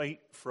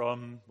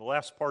From the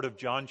last part of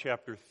John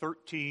chapter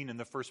 13 and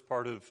the first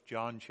part of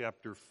John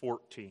chapter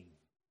 14.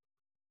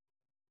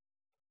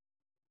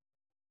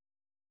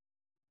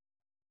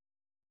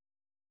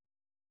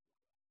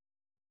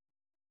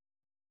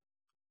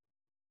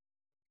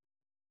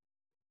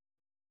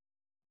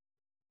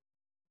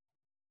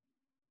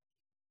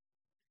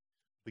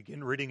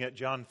 Begin reading at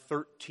John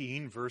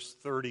 13, verse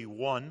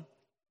 31,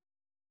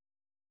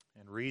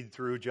 and read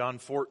through John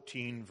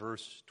 14,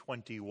 verse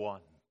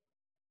 21.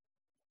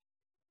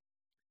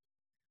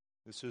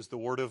 This is the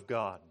word of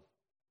God.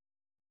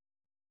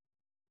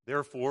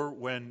 Therefore,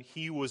 when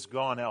he was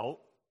gone out,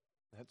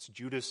 that's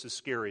Judas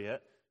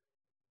Iscariot,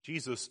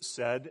 Jesus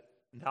said,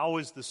 "Now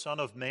is the Son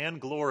of Man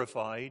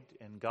glorified,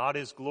 and God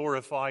is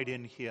glorified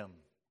in him.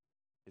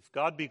 If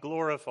God be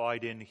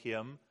glorified in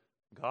him,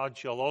 God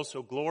shall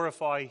also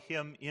glorify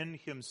him in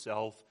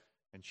himself,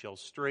 and shall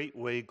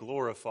straightway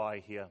glorify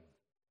him.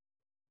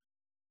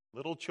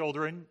 Little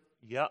children,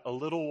 yet a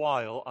little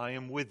while I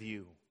am with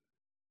you.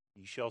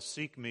 Ye shall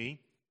seek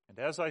me. And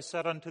as I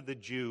said unto the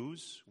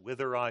Jews,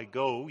 whither I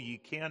go, ye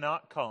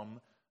cannot come,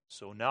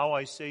 so now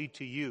I say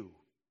to you,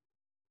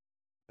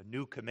 a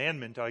new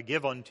commandment I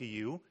give unto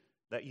you,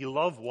 that ye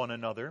love one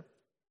another,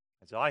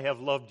 as I have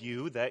loved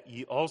you, that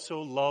ye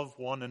also love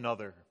one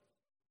another.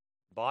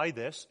 By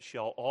this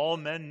shall all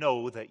men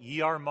know that ye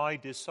are my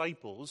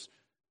disciples,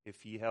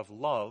 if ye have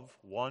love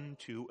one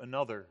to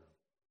another.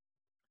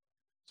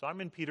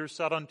 Simon Peter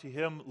said unto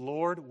him,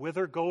 Lord,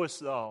 whither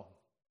goest thou?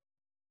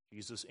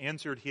 Jesus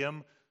answered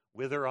him,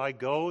 Whither I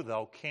go,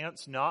 thou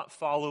canst not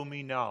follow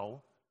me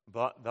now,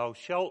 but thou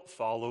shalt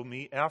follow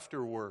me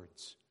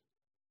afterwards.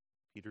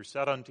 Peter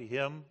said unto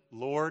him,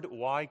 Lord,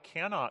 why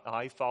cannot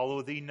I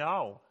follow thee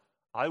now?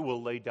 I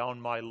will lay down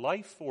my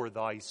life for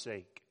thy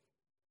sake.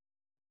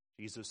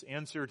 Jesus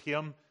answered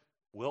him,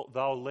 Wilt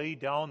thou lay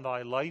down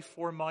thy life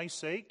for my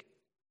sake?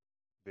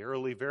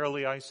 Verily,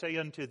 verily, I say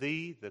unto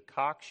thee, the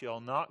cock shall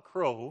not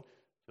crow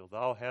till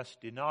thou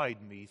hast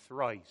denied me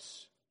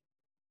thrice.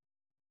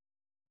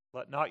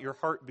 Let not your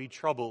heart be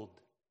troubled.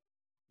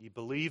 Ye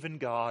believe in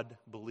God,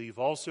 believe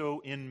also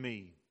in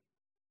me.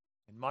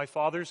 In my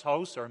Father's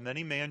house are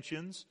many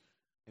mansions.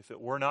 If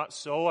it were not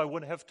so, I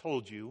would have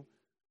told you.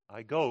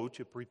 I go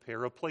to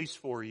prepare a place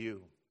for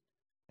you.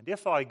 And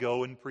if I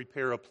go and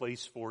prepare a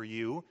place for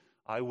you,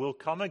 I will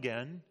come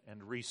again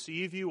and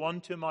receive you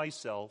unto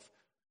myself,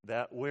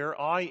 that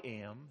where I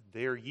am,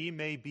 there ye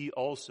may be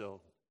also.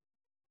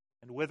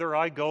 And whither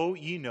I go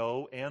ye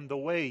know, and the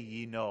way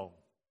ye know.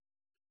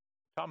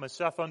 Thomas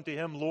saith unto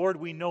him, Lord,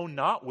 we know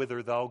not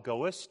whither thou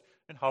goest,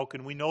 and how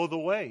can we know the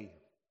way?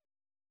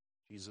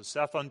 Jesus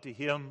saith unto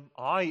him,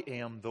 I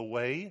am the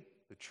way,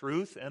 the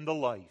truth, and the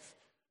life.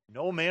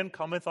 No man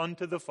cometh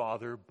unto the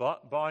Father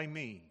but by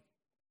me.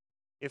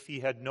 If ye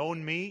had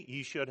known me,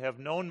 ye should have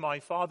known my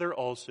Father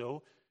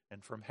also,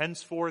 and from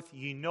henceforth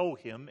ye know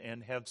him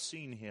and have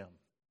seen him.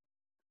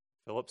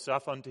 Philip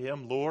saith unto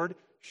him, Lord,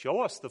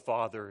 show us the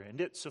Father, and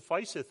it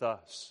sufficeth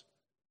us.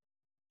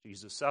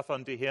 Jesus saith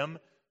unto him,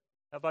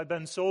 Have I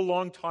been so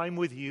long time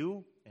with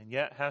you, and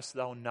yet hast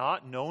thou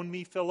not known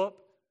me, Philip?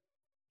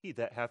 He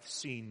that hath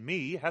seen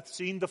me hath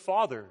seen the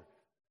Father.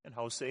 And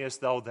how sayest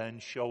thou then,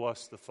 Show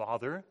us the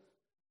Father?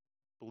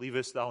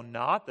 Believest thou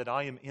not that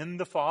I am in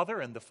the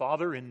Father, and the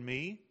Father in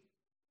me?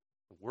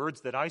 The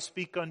words that I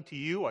speak unto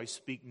you, I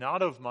speak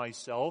not of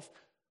myself,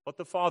 but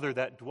the Father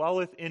that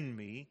dwelleth in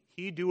me,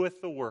 he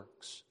doeth the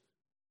works.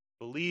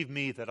 Believe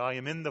me that I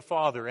am in the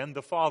Father, and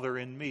the Father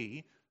in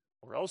me,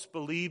 or else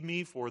believe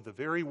me for the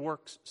very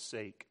work's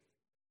sake.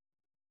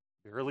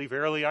 Verily,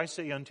 verily, I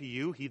say unto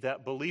you, he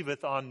that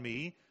believeth on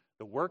me,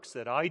 the works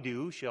that I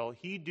do shall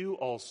he do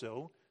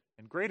also,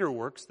 and greater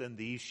works than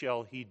these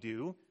shall he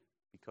do,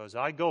 because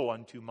I go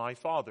unto my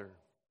Father.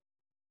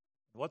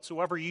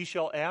 Whatsoever ye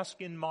shall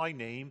ask in my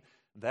name,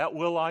 that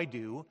will I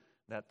do,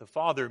 that the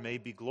Father may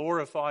be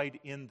glorified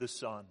in the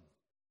Son.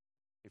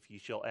 If ye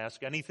shall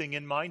ask anything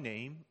in my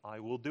name, I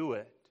will do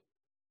it.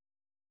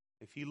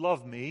 If ye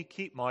love me,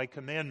 keep my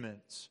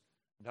commandments.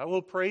 And I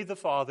will pray the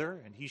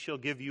Father, and he shall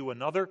give you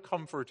another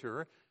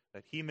Comforter,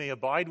 that he may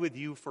abide with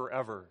you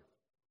forever,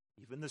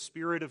 even the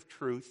Spirit of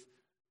truth,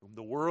 whom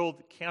the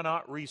world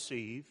cannot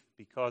receive,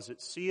 because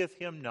it seeth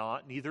him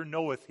not, neither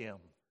knoweth him.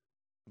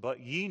 But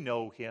ye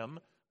know him,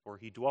 for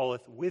he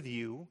dwelleth with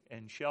you,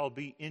 and shall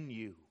be in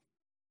you.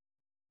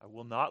 I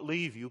will not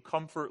leave you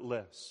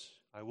comfortless.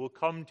 I will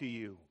come to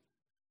you.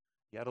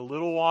 Yet a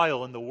little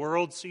while, and the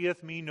world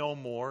seeth me no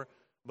more,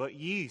 but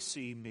ye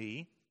see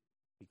me.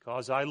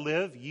 Because I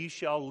live, ye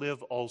shall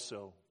live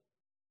also.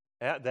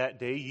 At that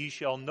day ye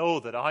shall know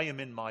that I am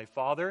in my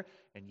Father,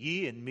 and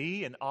ye in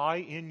me, and I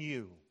in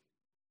you.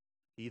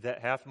 He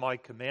that hath my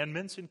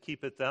commandments and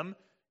keepeth them,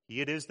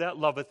 he it is that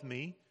loveth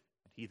me.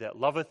 And he that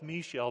loveth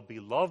me shall be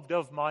loved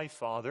of my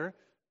Father,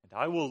 and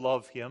I will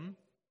love him,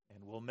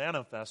 and will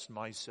manifest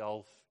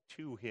myself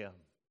to him.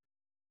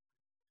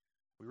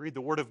 We read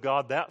the Word of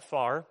God that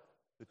far.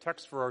 The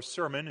text for our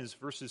sermon is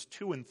verses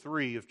 2 and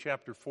 3 of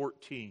chapter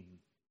 14.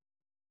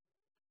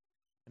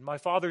 In my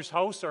Father's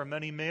house are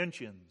many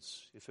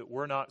mansions. If it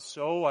were not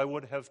so, I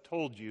would have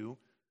told you,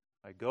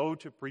 I go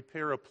to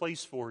prepare a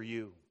place for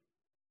you.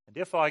 And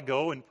if I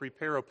go and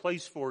prepare a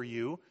place for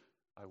you,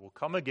 I will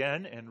come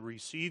again and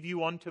receive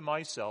you unto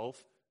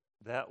myself,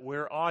 that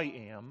where I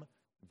am,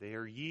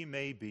 there ye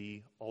may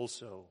be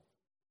also.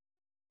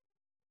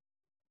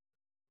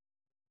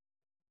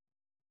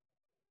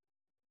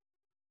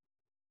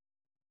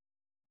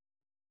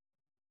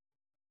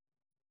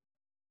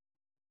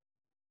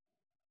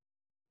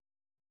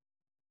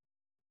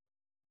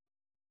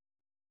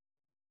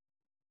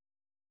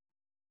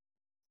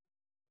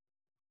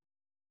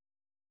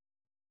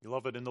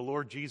 Beloved in the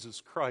Lord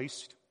Jesus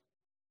Christ,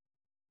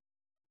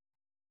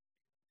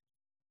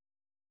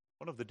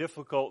 one of the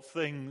difficult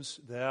things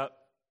that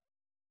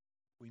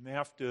we may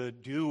have to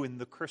do in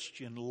the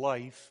Christian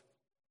life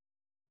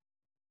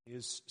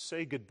is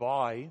say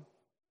goodbye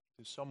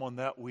to someone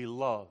that we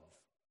love.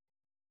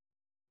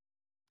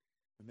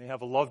 We may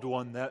have a loved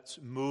one that's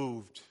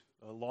moved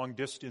a long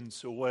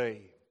distance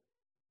away,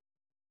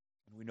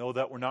 and we know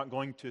that we're not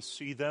going to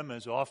see them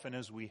as often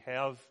as we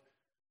have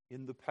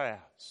in the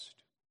past.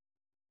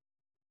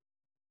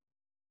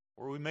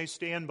 Or we may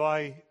stand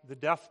by the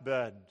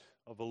deathbed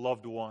of a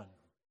loved one,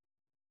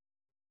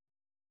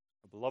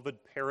 a beloved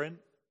parent,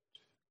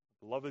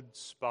 a beloved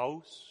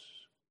spouse,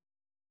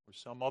 or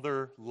some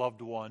other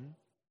loved one,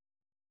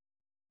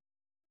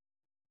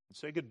 and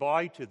say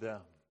goodbye to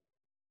them.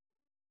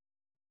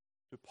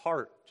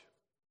 Depart.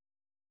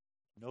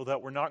 Know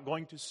that we're not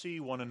going to see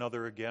one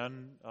another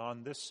again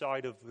on this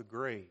side of the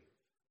grave.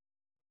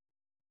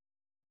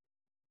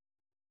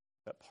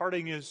 That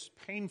parting is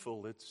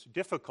painful, it's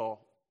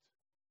difficult.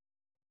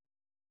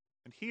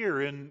 And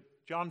here in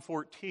John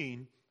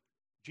 14,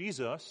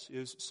 Jesus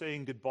is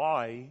saying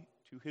goodbye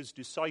to his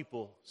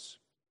disciples.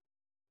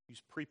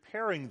 He's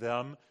preparing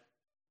them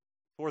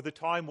for the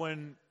time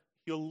when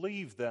he'll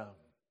leave them.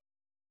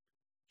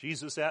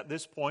 Jesus at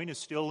this point is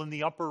still in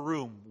the upper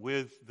room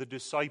with the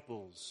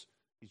disciples.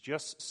 He's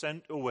just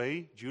sent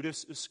away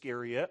Judas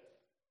Iscariot,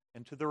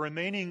 and to the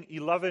remaining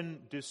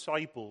 11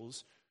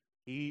 disciples,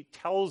 he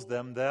tells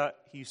them that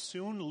he's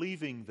soon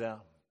leaving them.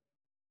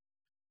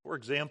 For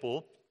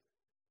example,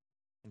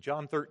 in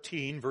John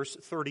 13, verse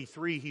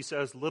 33, he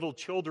says, Little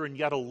children,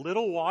 yet a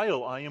little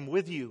while I am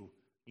with you.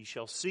 Ye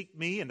shall seek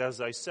me, and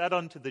as I said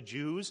unto the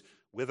Jews,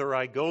 Whither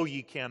I go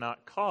ye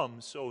cannot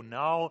come, so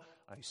now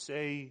I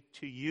say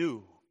to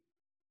you.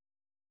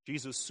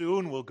 Jesus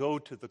soon will go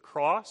to the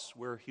cross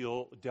where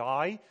he'll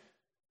die.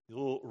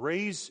 He'll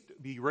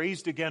be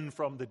raised again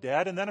from the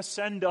dead, and then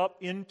ascend up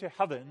into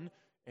heaven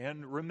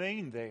and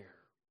remain there.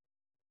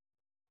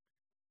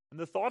 And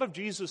the thought of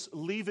Jesus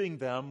leaving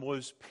them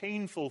was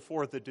painful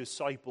for the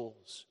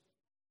disciples.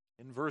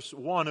 In verse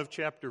 1 of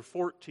chapter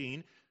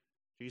 14,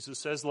 Jesus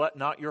says, Let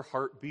not your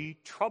heart be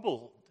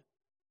troubled.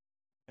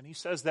 And he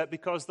says that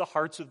because the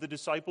hearts of the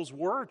disciples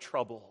were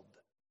troubled.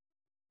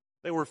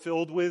 They were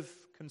filled with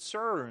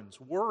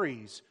concerns,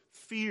 worries,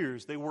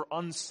 fears. They were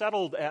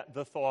unsettled at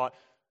the thought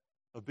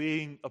of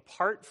being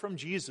apart from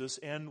Jesus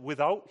and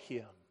without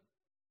him.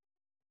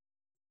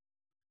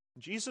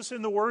 Jesus,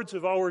 in the words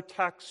of our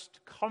text,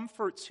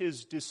 comforts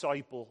his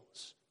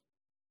disciples.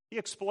 He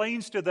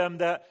explains to them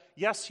that,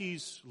 yes,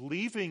 he's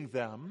leaving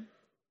them,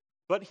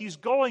 but he's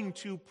going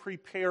to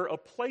prepare a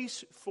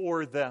place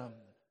for them.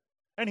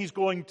 And he's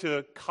going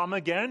to come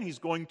again. He's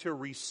going to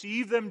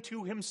receive them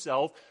to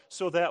himself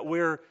so that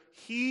where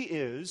he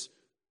is,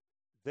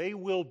 they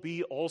will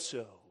be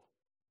also.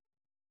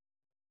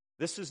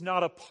 This is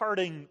not a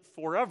parting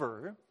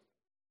forever,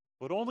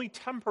 but only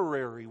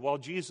temporary, while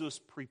Jesus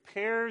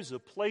prepares a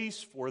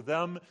place for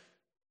them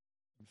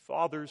in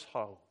Father's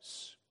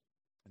house.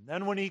 And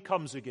then when he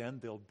comes again,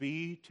 they'll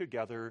be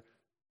together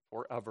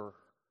forever.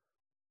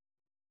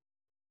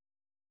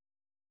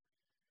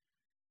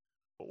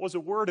 What was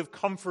a word of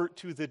comfort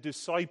to the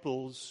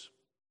disciples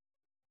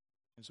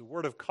is a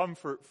word of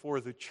comfort for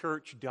the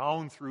church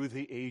down through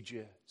the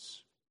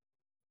ages.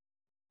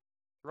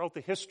 Throughout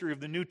the history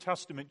of the New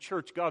Testament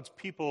church, God's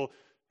people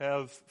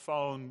have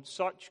found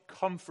such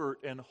comfort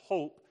and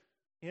hope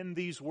in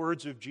these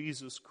words of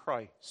Jesus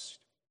Christ.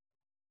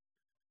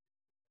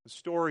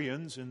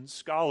 Historians and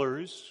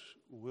scholars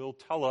will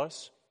tell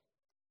us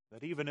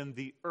that even in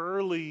the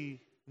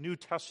early New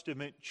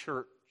Testament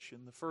church,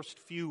 in the first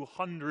few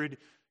hundred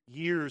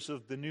years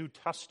of the New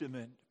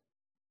Testament,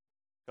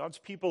 God's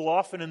people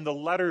often in the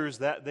letters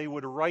that they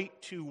would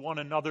write to one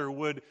another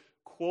would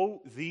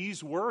quote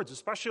these words,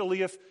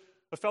 especially if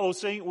a fellow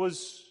saint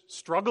was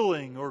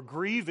struggling or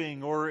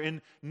grieving or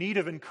in need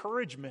of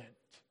encouragement.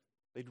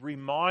 They'd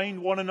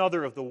remind one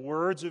another of the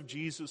words of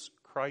Jesus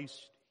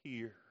Christ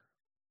here.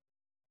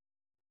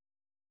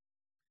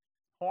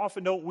 How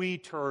often don't we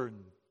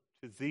turn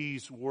to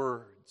these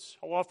words?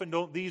 How often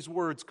don't these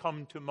words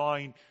come to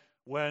mind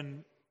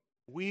when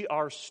we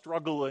are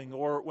struggling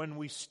or when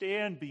we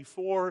stand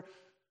before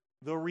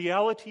the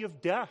reality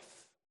of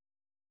death,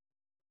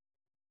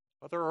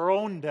 whether our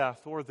own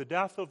death or the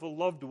death of a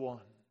loved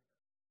one?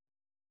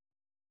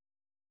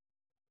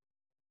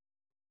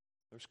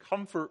 There's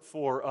comfort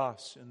for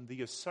us in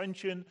the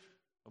ascension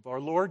of our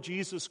Lord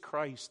Jesus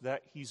Christ,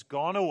 that He's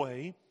gone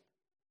away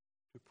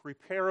to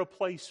prepare a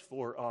place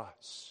for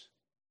us.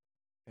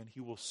 And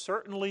He will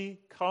certainly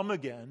come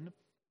again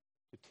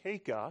to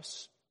take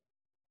us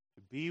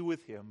to be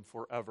with Him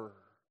forever.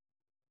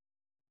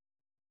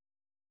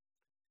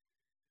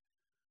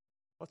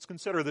 Let's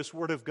consider this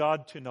Word of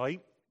God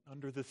tonight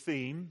under the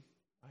theme,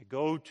 I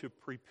go to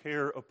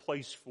prepare a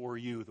place for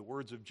you. The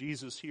words of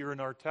Jesus here in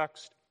our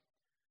text.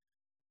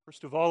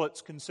 First of all,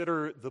 let's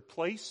consider the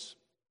place.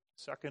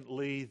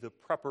 Secondly, the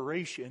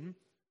preparation.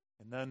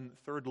 And then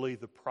thirdly,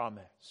 the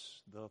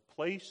promise. The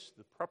place,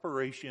 the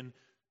preparation,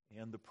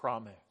 and the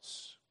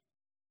promise.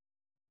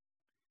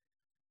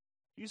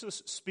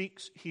 Jesus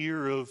speaks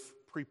here of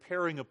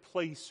preparing a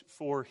place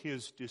for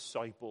His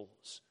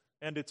disciples.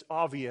 And it's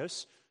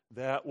obvious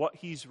that what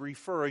He's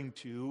referring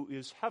to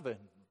is heaven.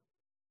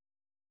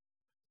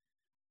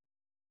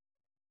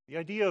 The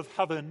idea of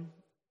heaven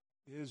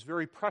is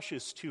very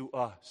precious to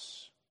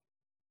us.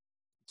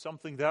 It's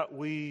something that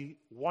we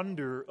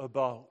wonder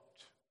about.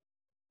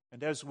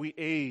 And as we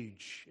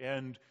age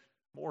and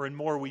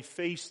more we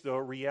face the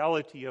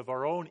reality of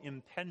our own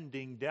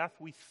impending death,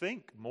 we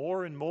think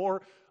more and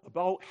more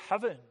about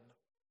heaven.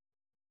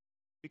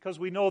 Because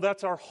we know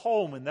that's our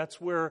home and that's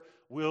where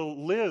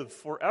we'll live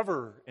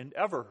forever and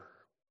ever.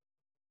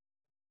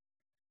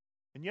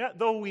 And yet,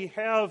 though we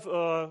have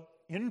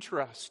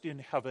interest in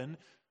heaven,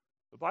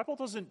 the Bible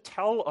doesn't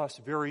tell us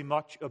very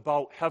much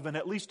about heaven.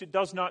 At least it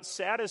does not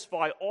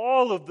satisfy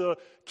all of the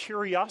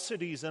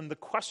curiosities and the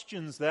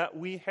questions that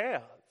we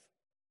have.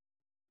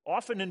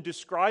 Often in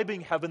describing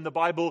heaven, the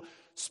Bible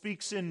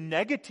speaks in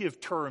negative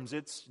terms.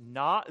 It's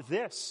not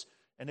this,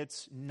 and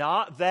it's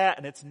not that,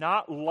 and it's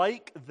not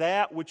like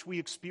that which we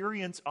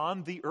experience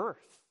on the earth.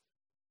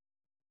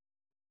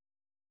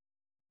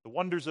 The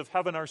wonders of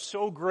heaven are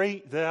so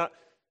great that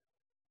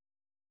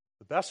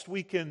the best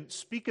we can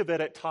speak of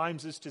it at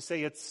times is to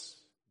say it's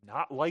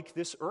not like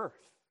this earth.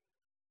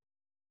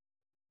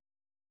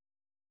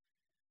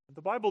 And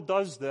the Bible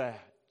does that.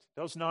 It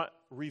does not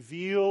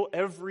reveal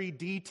every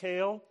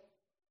detail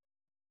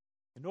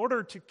in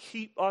order to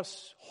keep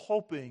us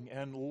hoping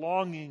and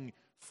longing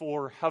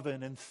for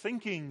heaven and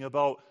thinking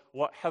about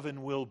what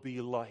heaven will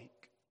be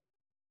like.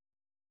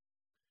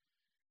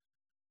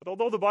 But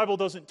although the Bible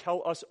doesn't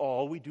tell us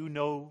all, we do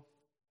know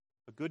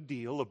a good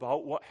deal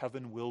about what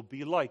heaven will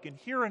be like. And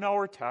here in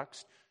our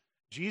text,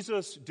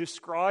 Jesus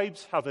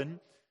describes heaven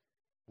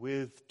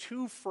with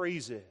two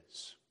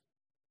phrases.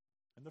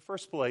 In the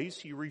first place,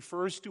 He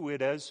refers to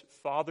it as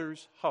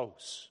Father's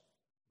house.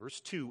 Verse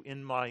 2,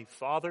 in my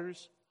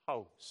Father's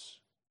house.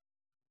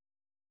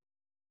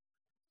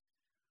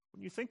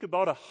 When you think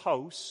about a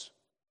house,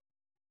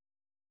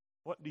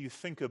 what do you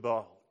think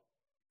about?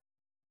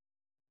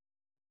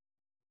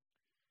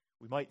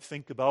 We might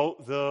think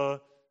about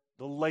the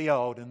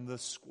layout and the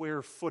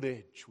square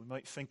footage. We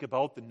might think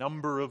about the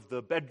number of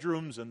the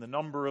bedrooms and the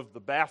number of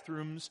the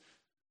bathrooms.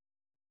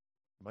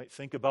 We might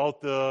think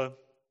about the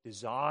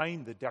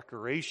design, the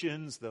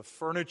decorations, the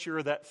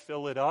furniture that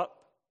fill it up.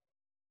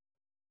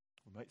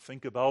 We might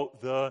think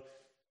about the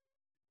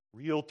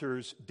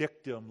realtor's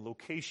dictum,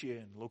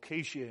 location,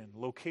 location,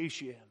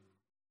 location.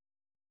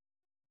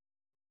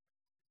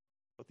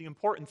 But the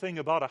important thing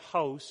about a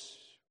house,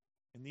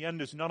 in the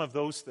end, is none of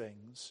those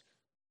things.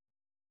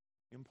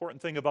 The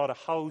important thing about a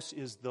house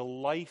is the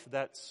life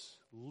that's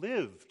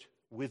lived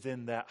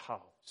within that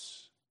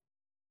house.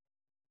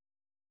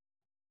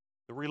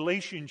 The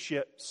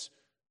relationships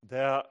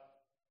that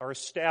are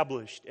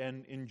established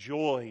and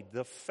enjoyed,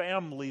 the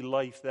family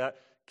life that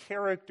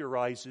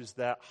characterizes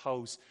that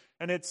house.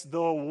 And it's the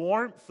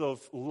warmth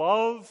of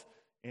love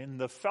and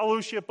the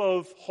fellowship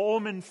of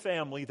home and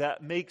family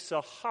that makes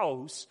a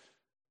house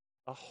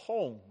a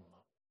home.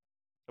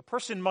 A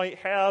person might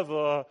have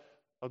a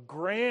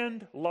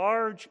grand,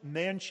 large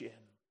mansion,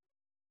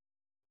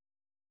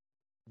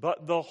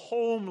 but the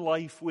home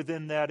life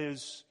within that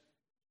is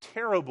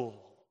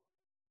terrible.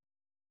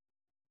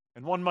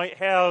 And one might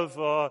have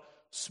a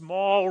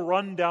small,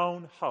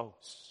 rundown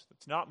house.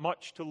 It's not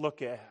much to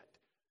look at.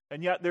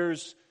 And yet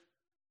there's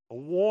a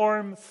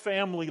warm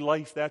family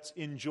life that's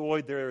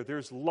enjoyed there.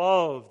 There's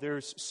love,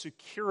 there's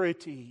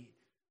security.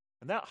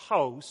 And that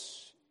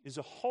house is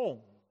a home.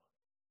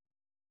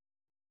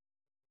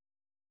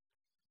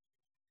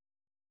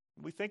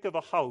 When we think of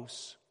a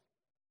house,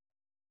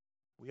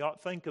 we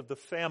ought to think of the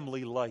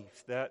family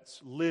life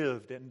that's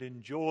lived and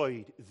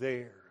enjoyed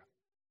there.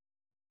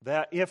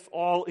 That, if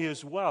all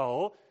is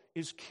well,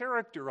 is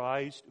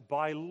characterized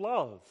by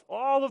love.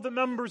 All of the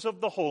members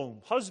of the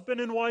home,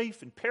 husband and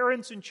wife, and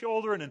parents and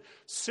children, and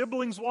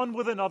siblings one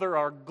with another,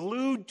 are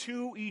glued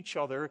to each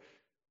other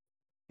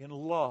in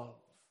love.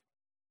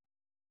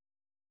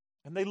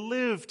 And they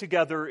live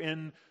together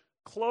in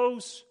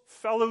close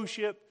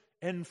fellowship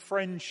and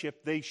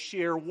friendship. They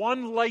share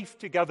one life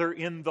together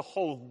in the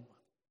home.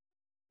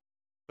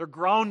 They're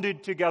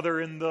grounded together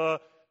in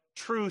the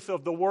truth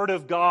of the Word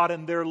of God,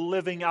 and they're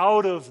living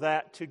out of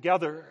that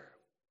together.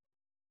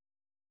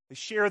 They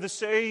share the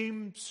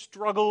same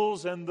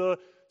struggles and the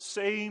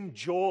same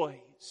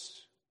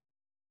joys.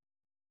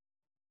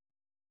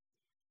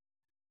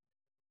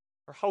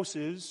 Our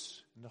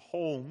houses and the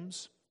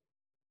homes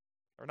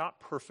are not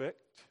perfect.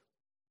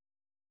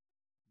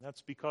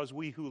 That's because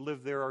we who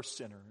live there are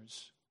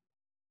sinners.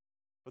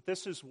 But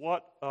this is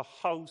what a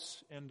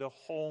house and a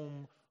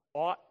home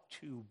ought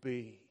to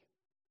be.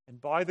 And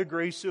by the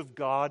grace of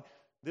God,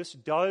 this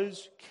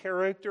does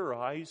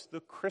characterize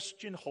the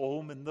Christian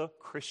home and the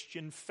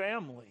Christian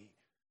family.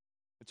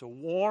 It's a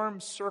warm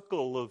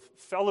circle of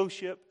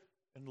fellowship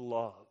and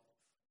love.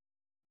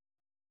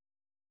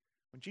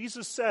 When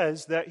Jesus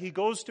says that he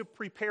goes to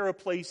prepare a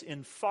place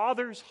in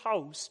Father's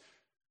house,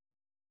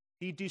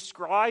 he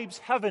describes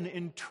heaven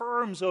in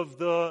terms of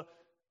the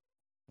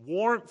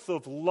warmth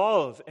of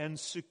love and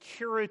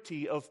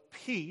security of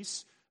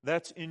peace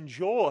that's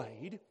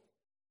enjoyed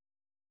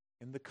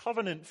in the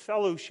covenant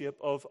fellowship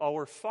of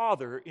our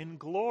Father in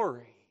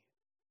glory.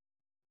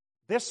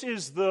 This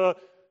is the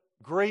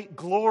great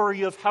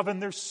glory of heaven.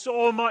 There's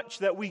so much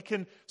that we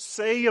can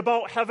say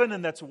about heaven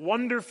and that's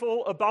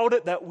wonderful about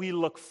it that we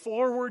look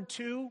forward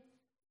to.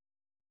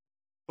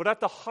 But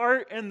at the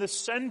heart and the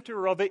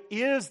center of it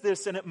is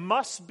this, and it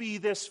must be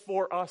this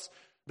for us,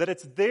 that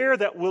it's there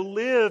that we'll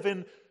live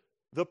in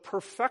the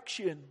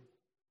perfection,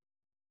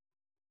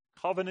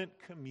 covenant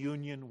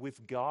communion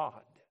with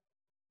God.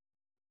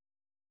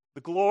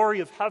 The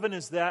glory of heaven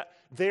is that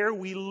there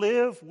we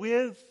live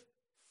with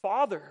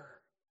Father.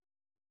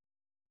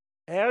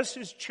 As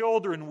His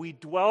children, we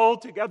dwell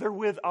together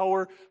with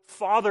our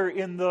Father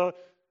in the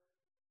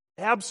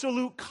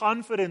absolute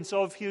confidence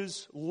of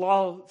His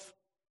love,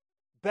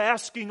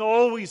 basking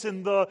always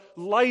in the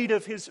light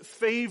of His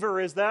favor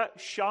as that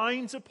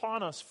shines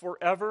upon us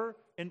forever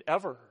and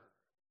ever.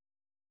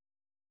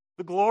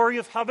 The glory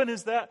of heaven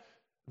is that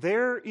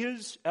there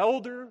is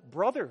elder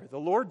brother, the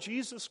Lord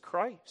Jesus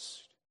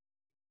Christ.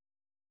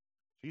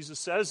 Jesus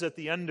says at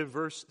the end of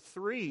verse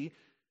 3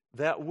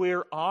 that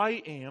where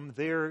I am,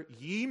 there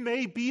ye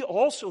may be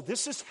also.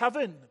 This is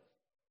heaven,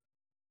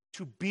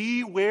 to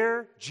be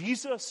where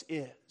Jesus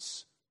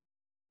is,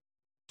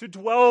 to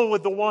dwell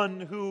with the one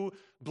who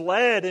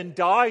bled and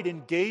died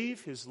and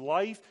gave his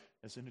life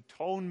as an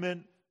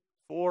atonement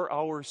for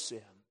our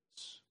sins.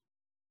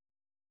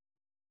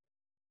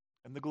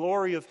 And the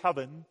glory of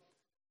heaven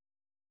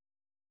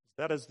is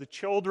that as the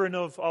children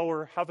of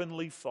our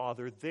Heavenly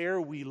Father,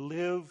 there we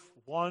live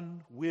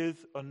one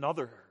with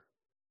another,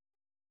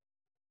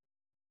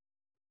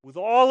 with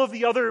all of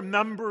the other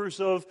members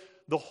of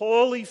the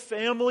holy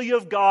family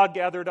of God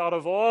gathered out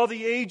of all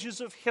the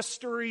ages of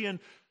history and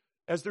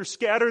as they're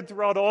scattered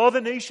throughout all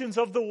the nations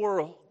of the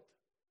world,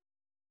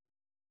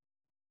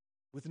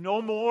 with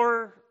no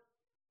more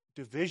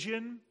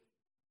division,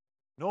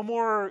 no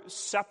more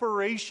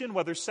separation,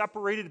 whether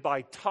separated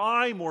by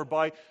time or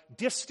by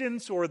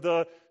distance or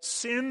the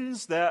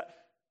sins that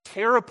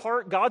tear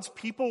apart God's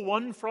people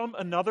one from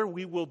another.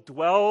 We will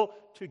dwell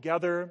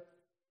together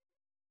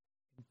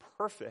in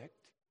perfect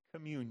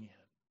communion.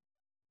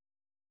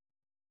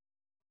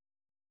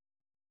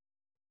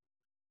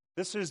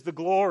 This is the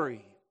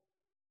glory,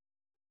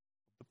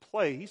 the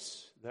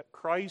place that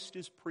Christ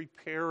is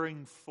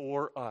preparing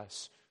for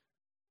us,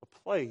 a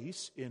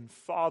place in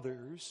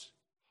Father's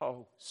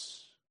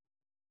house.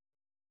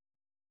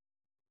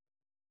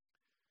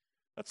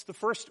 That's the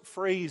first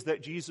phrase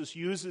that Jesus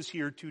uses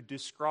here to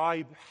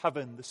describe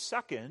heaven. The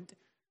second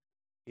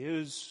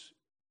is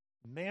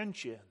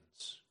mansions.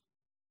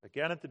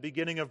 Again, at the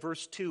beginning of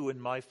verse 2, in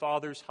my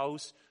Father's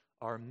house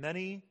are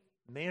many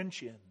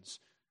mansions.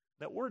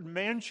 That word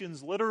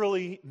mansions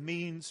literally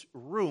means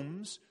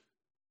rooms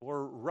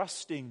or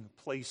resting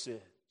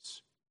places.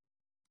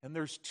 And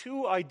there's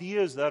two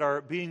ideas that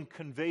are being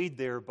conveyed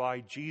there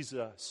by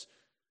Jesus.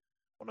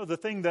 One of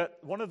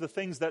the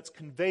things that's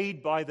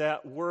conveyed by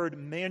that word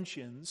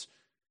mansions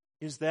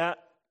is that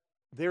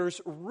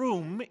there's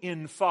room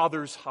in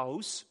Father's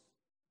house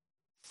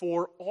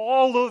for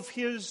all of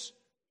His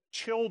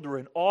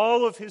children,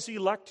 all of His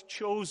elect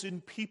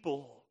chosen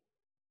people.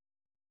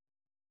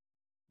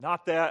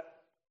 Not that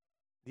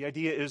the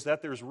idea is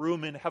that there's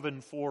room in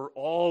heaven for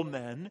all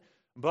men,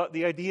 but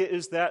the idea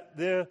is that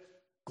the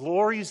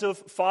glories of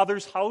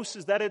Father's house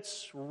is that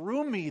it's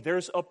roomy.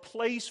 There's a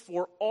place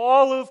for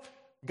all of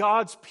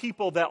God's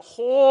people, that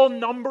whole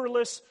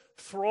numberless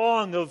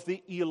throng of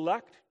the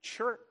elect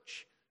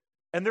church.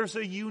 And there's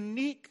a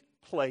unique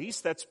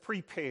place that's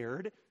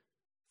prepared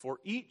for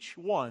each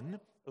one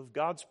of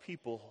God's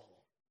people.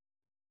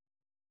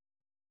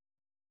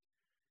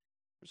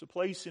 There's a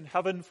place in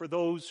heaven for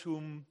those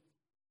whom,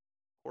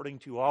 according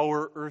to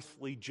our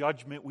earthly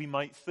judgment, we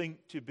might think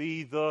to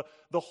be the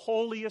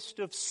holiest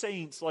of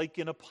saints, like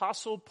in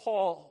Apostle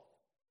Paul.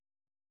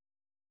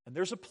 And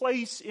there's a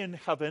place in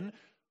heaven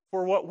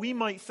for what we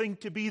might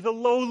think to be the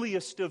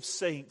lowliest of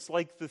saints,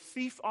 like the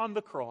thief on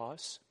the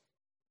cross,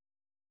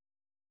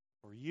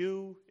 for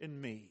you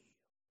and me.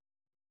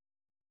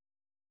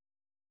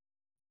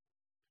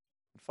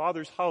 In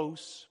Father's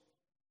house,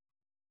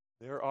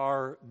 there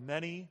are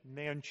many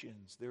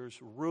mansions. There's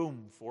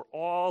room for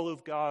all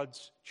of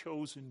God's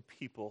chosen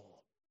people.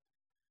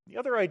 The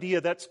other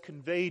idea that's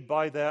conveyed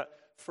by that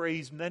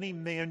phrase, many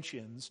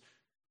mansions,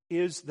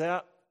 is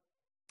that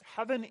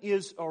heaven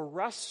is a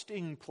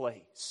resting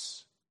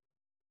place.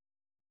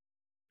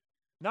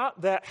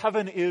 Not that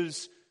heaven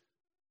is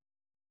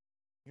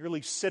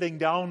merely sitting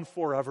down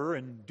forever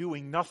and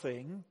doing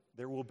nothing.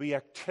 There will be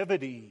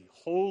activity,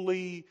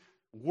 holy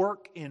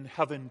work in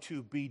heaven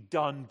to be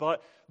done,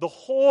 but the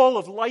whole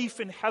of life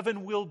in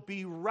heaven will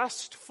be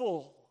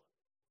restful.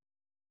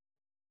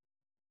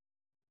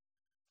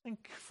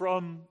 Think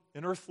from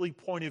an earthly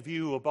point of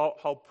view about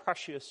how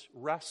precious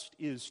rest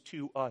is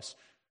to us.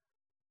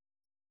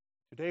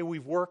 Today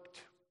we've worked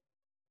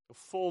a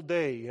full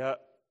day at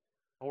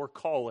our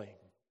calling.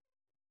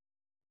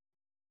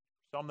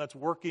 Some that's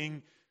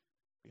working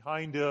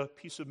behind a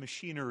piece of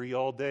machinery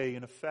all day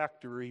in a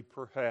factory,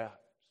 perhaps.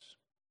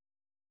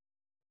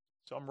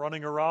 Some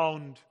running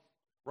around,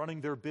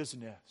 running their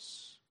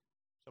business.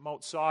 Some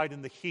outside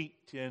in the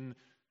heat and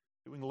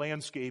doing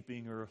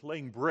landscaping or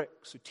laying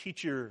bricks. A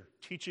teacher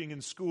teaching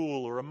in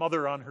school, or a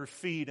mother on her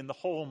feet in the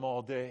home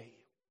all day.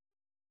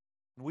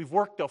 And we've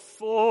worked a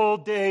full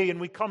day, and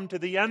we come to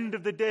the end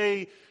of the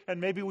day, and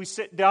maybe we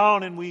sit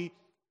down and we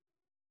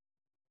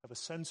have a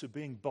sense of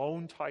being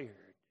bone tired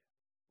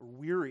or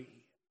weary.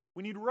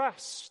 We need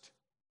rest.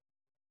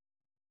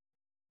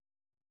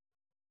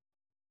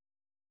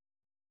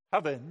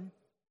 Heaven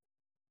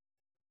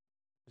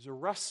is a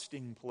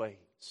resting place.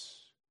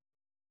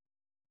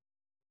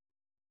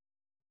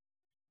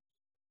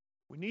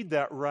 We need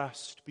that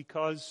rest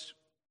because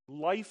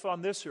life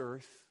on this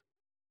earth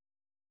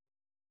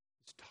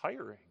is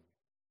tiring.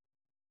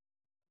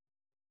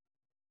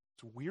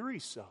 It's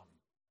wearisome.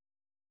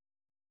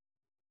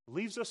 It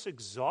leaves us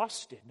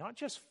exhausted, not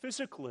just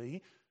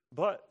physically,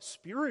 but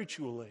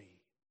spiritually.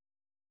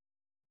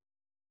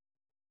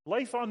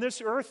 Life on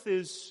this earth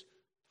is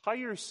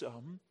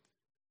tiresome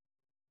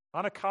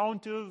on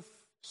account of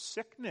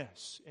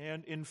sickness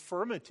and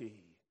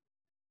infirmity,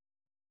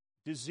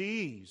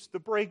 disease, the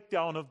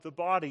breakdown of the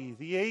body,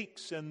 the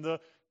aches and the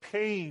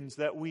pains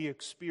that we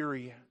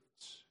experience.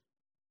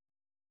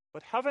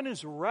 But heaven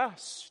is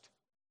rest.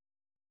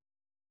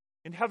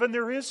 In heaven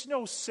there is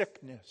no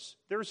sickness,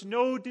 there's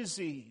no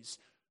disease,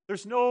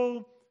 there's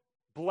no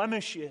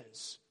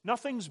blemishes,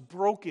 nothing's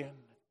broken,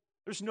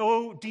 there's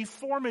no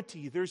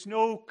deformity, there's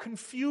no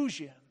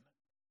confusion.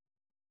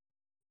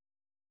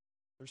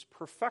 There's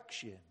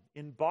perfection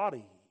in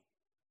body.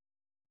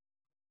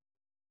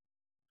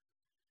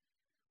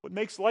 What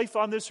makes life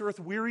on this earth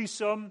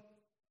wearisome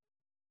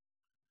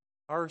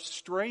are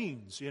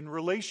strains in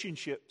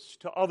relationships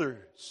to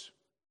others,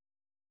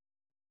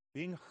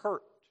 being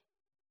hurt,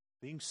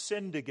 being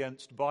sinned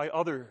against by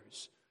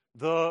others,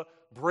 the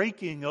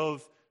breaking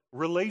of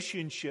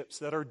relationships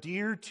that are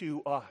dear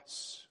to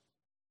us,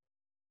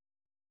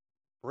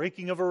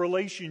 breaking of a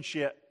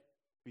relationship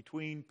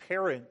between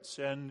parents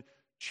and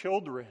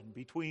children,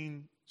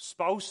 between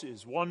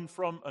spouses, one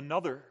from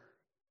another.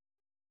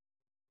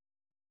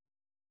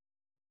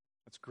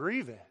 It's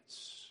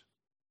grievous.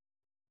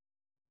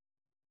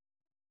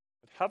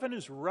 But heaven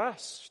is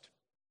rest.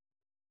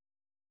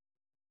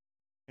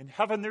 In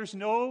heaven there's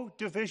no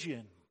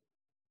division.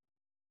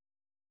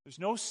 There's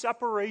no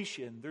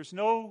separation. There's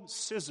no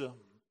schism.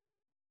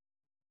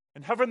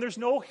 In heaven there's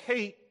no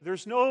hate.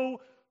 There's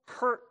no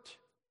hurt.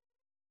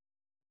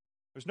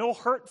 There's no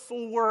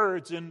hurtful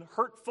words and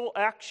hurtful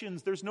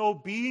actions. There's no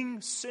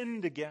being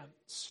sinned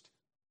against.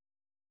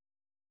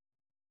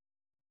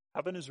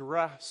 Heaven is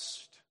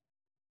rest.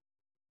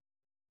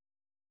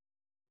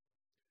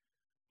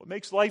 What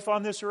makes life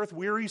on this earth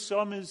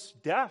wearisome is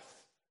death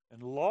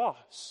and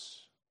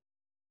loss.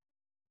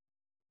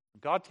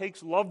 God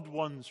takes loved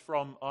ones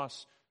from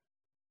us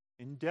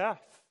in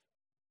death.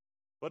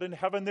 But in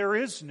heaven there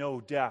is no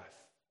death.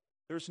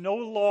 There's no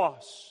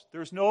loss.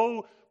 There's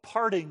no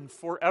parting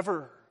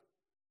forever.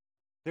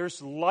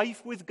 There's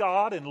life with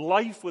God and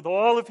life with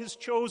all of His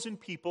chosen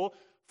people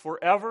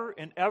forever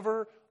and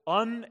ever,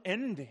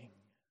 unending.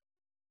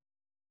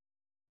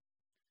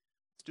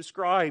 It's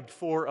described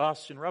for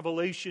us in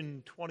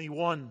Revelation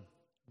 21,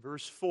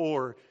 verse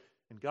 4.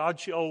 And God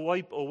shall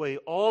wipe away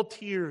all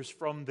tears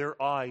from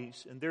their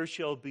eyes, and there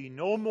shall be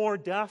no more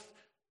death,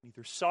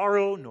 neither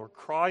sorrow nor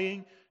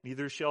crying,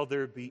 neither shall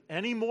there be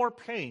any more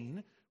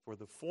pain, for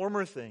the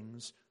former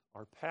things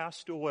are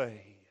passed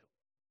away.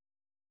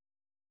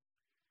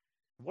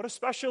 What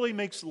especially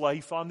makes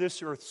life on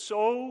this earth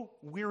so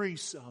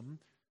wearisome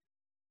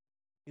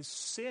is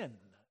sin.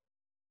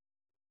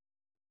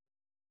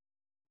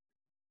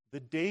 The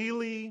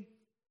daily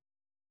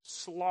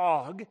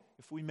slog,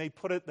 if we may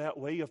put it that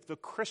way, of the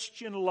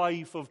Christian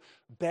life, of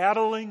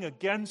battling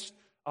against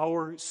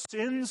our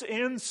sins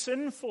and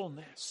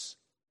sinfulness,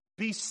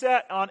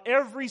 beset on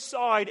every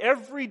side,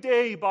 every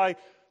day by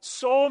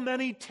so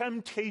many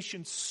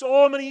temptations,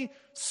 so many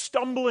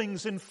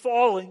stumblings and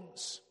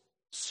fallings,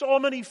 so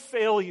many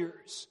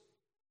failures.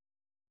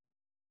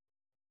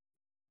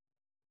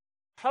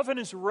 Heaven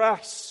is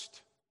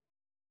rest.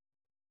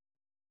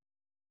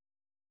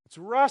 It's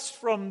rest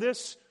from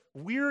this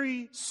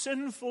weary,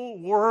 sinful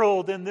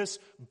world and this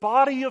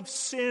body of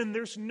sin,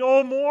 there's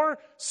no more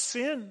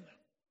sin.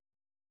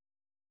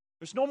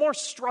 There's no more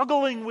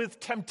struggling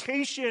with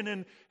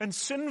temptation and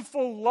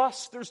sinful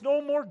lust. There's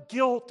no more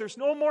guilt. There's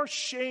no more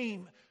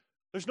shame.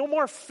 There's no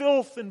more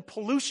filth and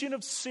pollution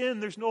of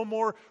sin. There's no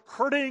more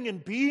hurting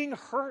and being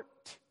hurt.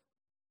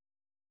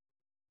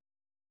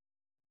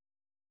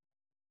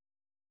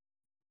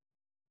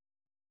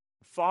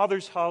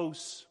 Father's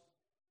house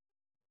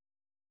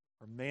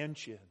are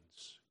mansions,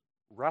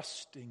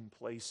 resting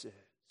places,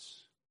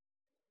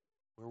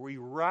 where we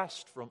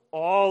rest from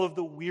all of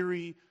the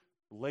weary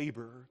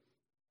labor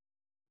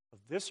of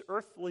this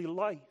earthly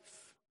life.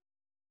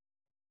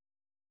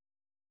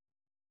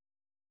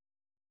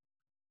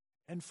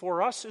 And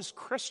for us as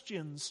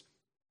Christians,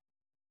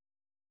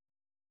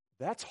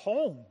 that's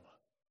home.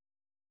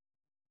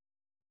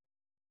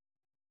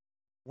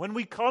 When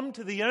we come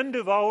to the end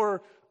of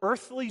our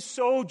earthly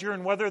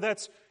sojourn, whether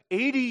that's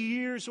 80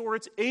 years or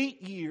it's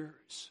 8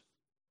 years,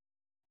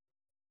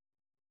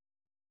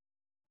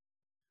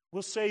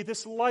 we'll say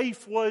this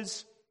life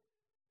was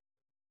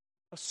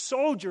a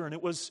sojourn,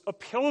 it was a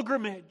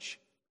pilgrimage,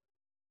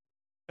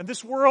 and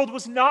this world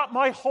was not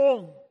my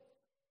home.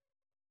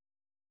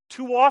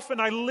 Too often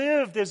I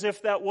lived as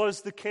if that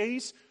was the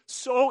case,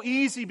 so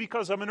easy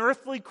because I'm an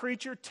earthly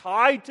creature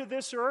tied to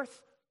this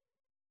earth,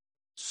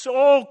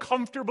 so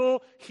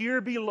comfortable here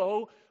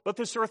below, but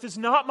this earth is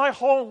not my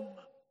home.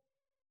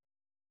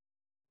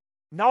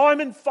 Now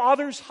I'm in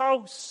Father's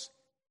house,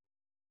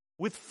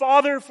 with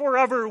Father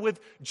forever, with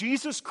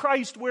Jesus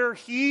Christ where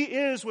He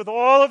is, with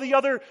all of the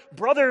other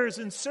brothers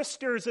and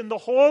sisters and the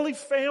Holy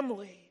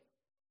Family.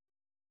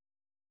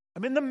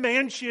 I'm in the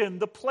mansion,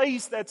 the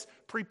place that's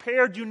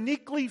prepared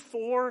uniquely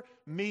for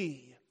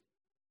me.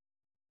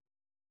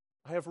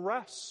 I have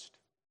rest.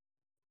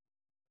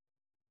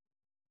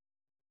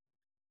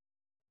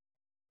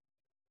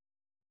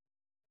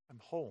 I'm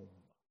home.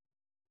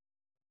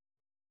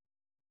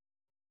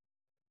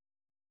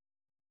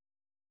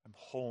 I'm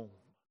home.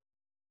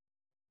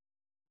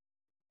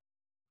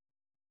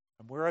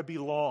 I'm where I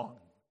belong.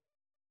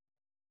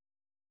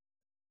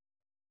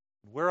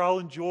 Where I'll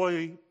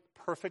enjoy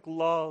perfect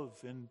love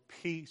and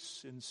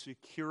peace and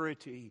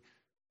security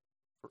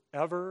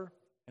forever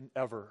and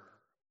ever.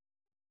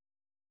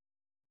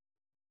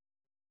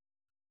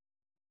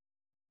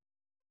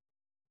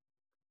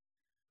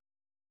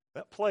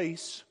 That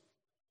place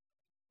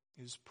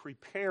is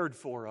prepared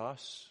for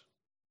us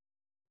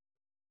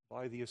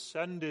by the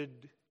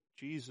ascended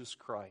Jesus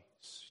Christ.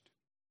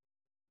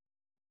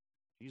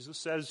 Jesus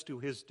says to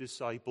His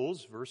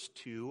disciples, verse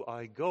 2,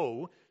 I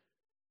go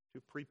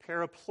to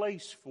prepare a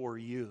place for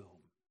you.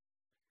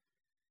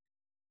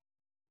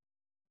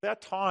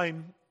 That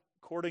time,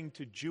 according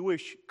to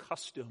Jewish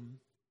custom,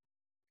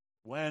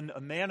 when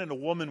a man and a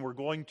woman were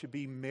going to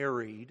be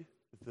married,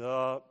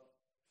 the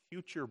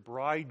future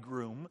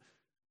bridegroom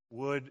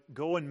would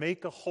go and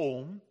make a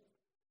home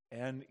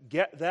and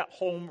get that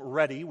home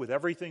ready with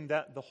everything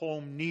that the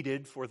home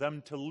needed for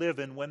them to live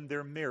in when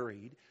they're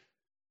married.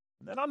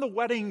 And then on the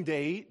wedding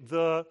day,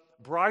 the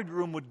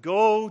bridegroom would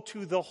go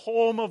to the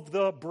home of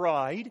the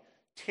bride,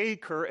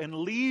 take her, and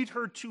lead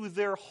her to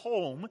their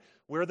home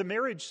where the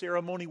marriage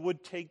ceremony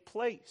would take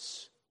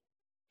place.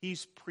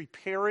 He's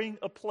preparing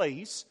a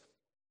place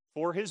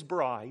for his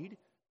bride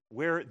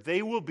where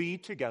they will be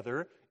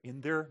together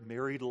in their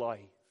married life.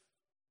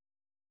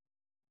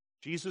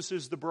 Jesus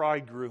is the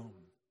bridegroom.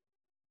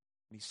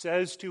 And He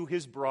says to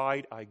His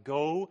bride, I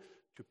go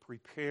to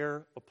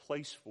prepare a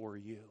place for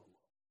you.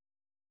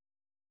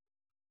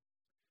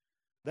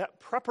 That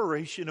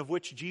preparation of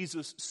which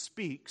Jesus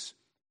speaks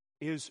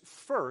is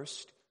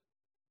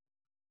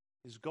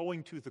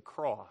going to the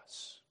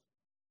cross.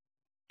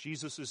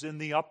 Jesus is in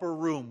the upper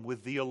room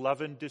with the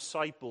 11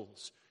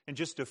 disciples. In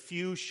just a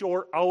few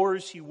short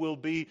hours, He will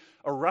be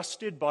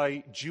arrested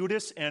by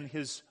Judas and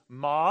his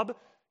mob.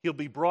 He'll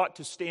be brought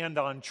to stand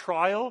on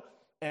trial,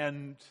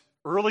 and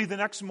early the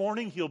next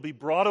morning, He'll be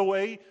brought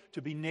away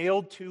to be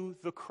nailed to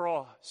the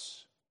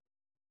cross.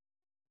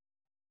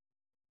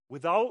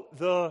 Without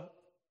the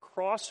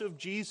cross of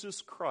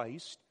Jesus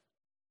Christ,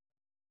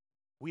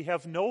 we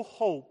have no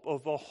hope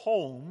of a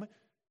home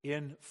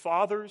in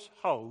Father's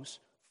house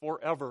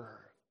forever.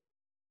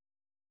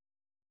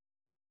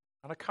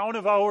 On account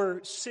of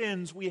our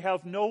sins, we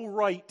have no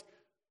right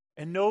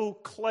and no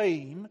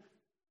claim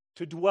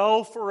to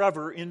dwell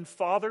forever in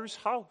Father's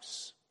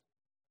house.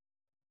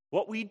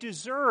 What we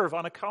deserve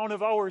on account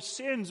of our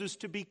sins is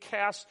to be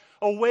cast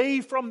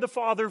away from the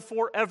Father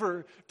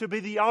forever, to be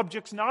the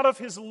objects not of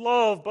His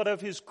love, but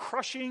of His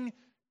crushing,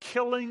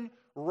 killing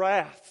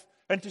wrath,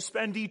 and to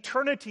spend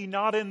eternity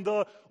not in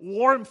the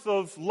warmth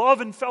of love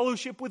and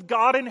fellowship with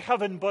God in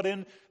heaven, but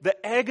in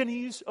the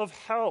agonies of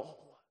hell.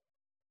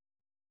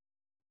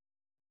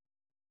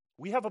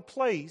 We have a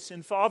place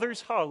in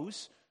Father's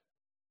house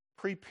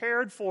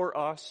prepared for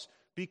us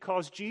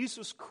because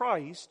Jesus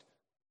Christ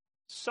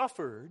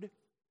suffered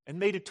and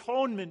made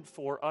atonement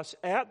for us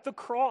at the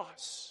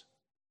cross.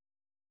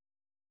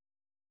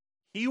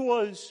 He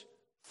was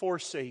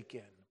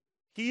forsaken.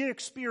 He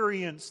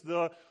experienced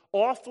the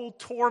awful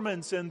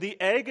torments and the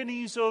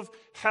agonies of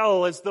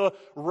hell as the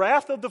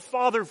wrath of the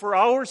Father for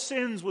our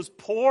sins was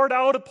poured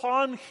out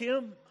upon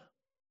Him.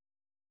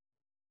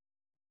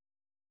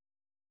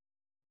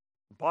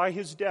 By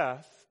His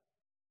death,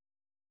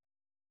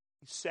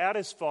 He's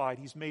satisfied,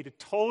 He's made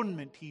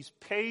atonement, He's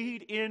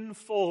paid in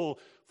full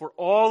for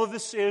all of the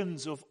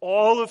sins of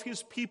all of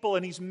His people,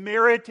 and He's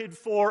merited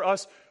for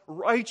us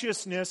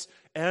righteousness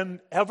and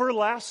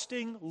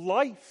everlasting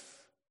life.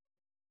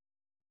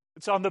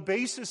 It's on the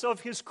basis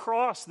of His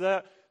cross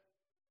that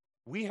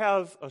we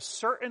have a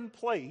certain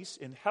place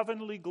in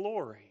heavenly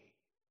glory.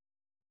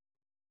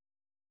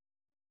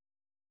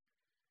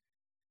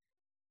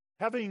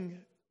 Having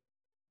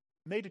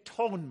made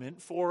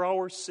atonement for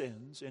our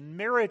sins and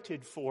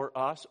merited for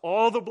us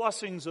all the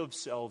blessings of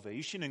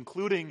salvation,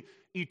 including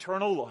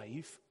eternal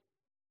life,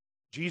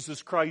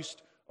 Jesus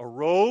Christ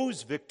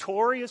arose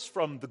victorious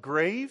from the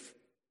grave,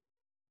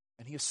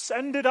 and He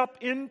ascended up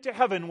into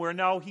heaven, where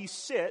now He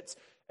sits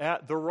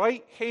at the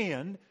right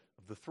hand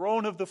of the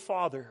throne of the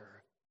Father.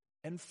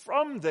 And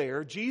from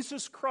there,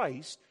 Jesus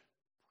Christ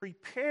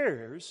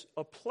prepares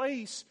a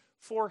place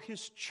for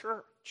His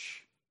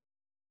church.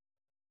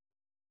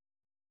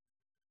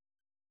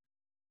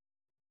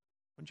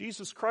 When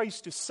Jesus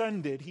Christ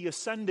ascended, He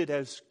ascended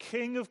as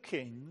King of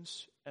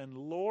kings and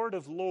Lord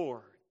of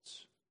lords.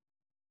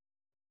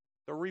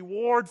 The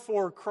reward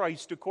for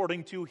Christ,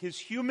 according to His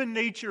human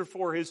nature,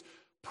 for His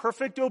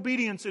perfect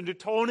obedience and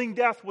atoning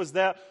death, was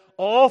that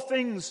all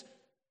things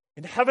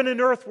in heaven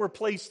and earth were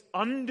placed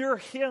under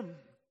Him.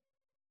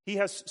 He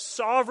has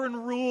sovereign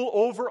rule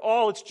over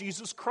all. It's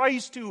Jesus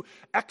Christ who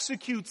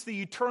executes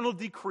the eternal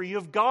decree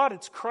of God.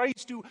 It's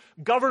Christ who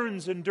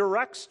governs and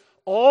directs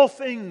all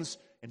things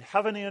in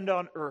heaven and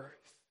on earth.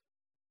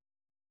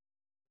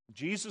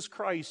 Jesus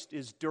Christ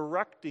is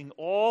directing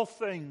all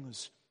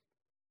things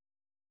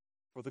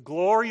for the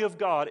glory of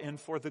God and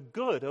for the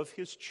good of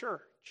His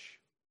church.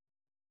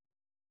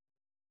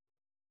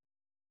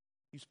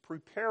 He's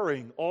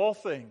preparing all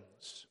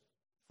things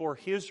for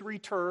His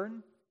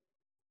return,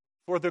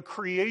 for the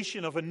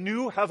creation of a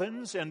new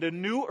heavens and a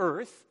new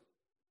earth,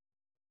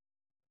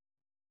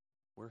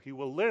 where He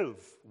will live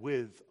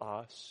with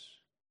us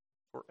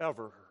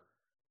forever.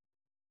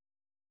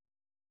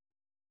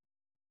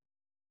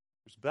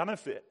 There's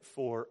benefit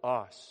for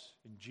us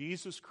in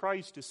Jesus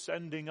Christ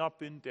ascending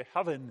up into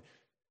heaven.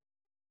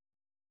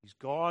 He's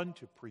gone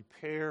to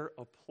prepare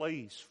a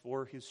place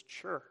for His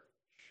church.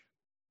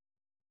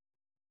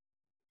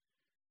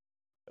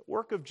 The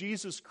work of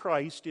Jesus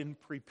Christ in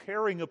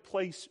preparing a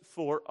place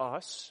for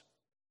us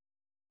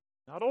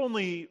not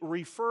only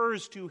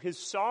refers to His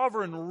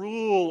sovereign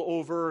rule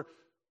over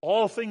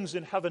all things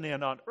in heaven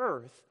and on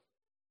earth,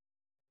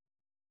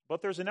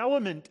 but there's an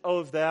element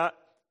of that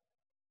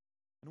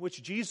in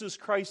which Jesus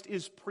Christ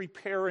is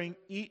preparing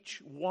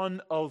each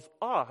one of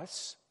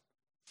us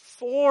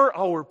for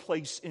our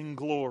place in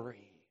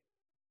glory.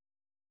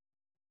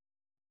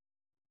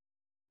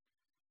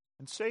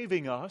 In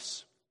saving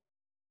us,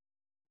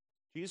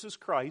 Jesus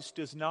Christ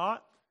does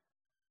not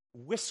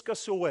whisk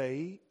us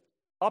away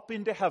up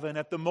into heaven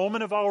at the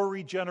moment of our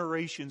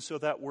regeneration so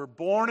that we're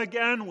born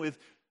again with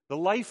the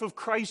life of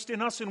Christ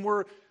in us and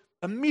we're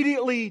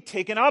immediately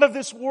taken out of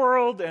this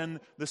world and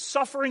the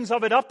sufferings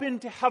of it up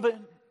into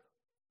heaven.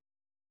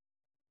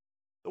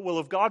 The will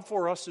of God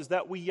for us is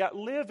that we yet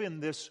live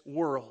in this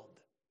world,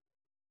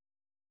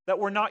 that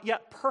we're not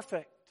yet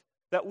perfect,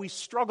 that we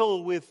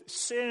struggle with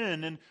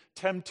sin and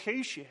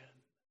temptation.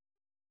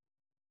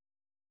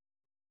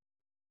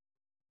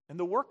 And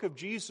the work of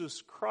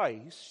Jesus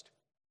Christ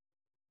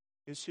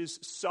is His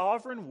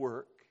sovereign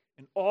work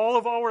in all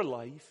of our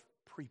life,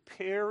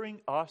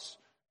 preparing us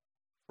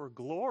for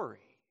glory.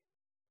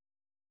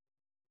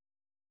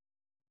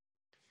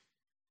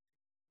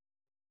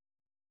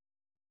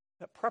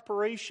 That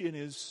preparation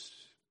is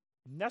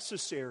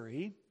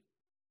necessary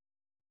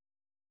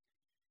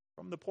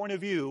from the point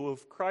of view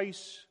of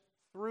Christ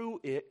through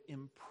it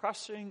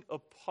impressing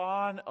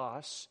upon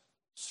us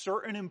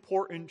certain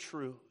important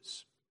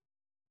truths.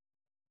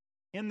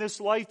 In this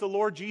life, the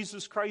Lord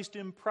Jesus Christ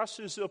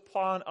impresses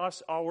upon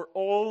us our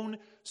own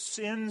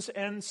sins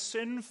and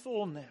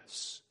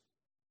sinfulness.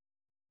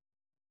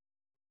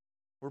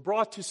 We're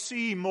brought to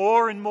see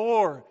more and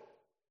more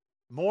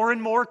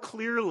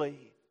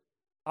clearly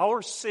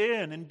our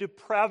sin and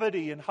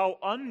depravity and how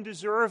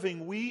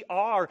undeserving we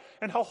are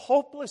and how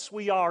hopeless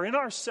we are in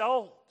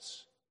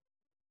ourselves.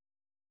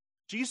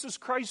 Jesus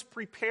Christ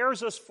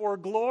prepares us for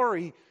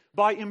glory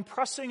by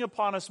impressing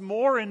upon us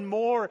more and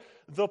more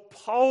the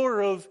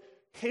power of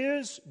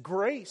His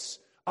grace,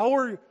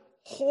 our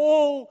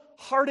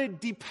wholehearted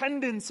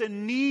dependence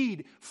and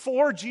need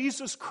for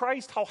Jesus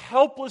Christ, how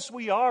helpless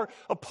we are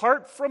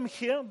apart from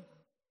Him.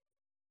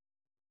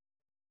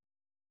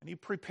 And He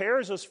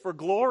prepares us for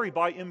glory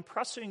by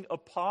impressing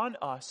upon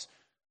us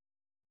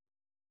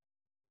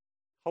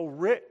how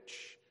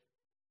rich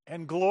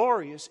and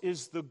glorious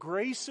is the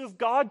grace of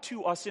God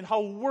to us and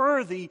how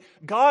worthy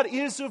God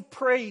is of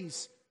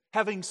praise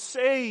having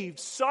saved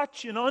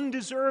such an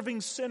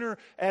undeserving sinner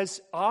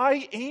as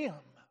I am.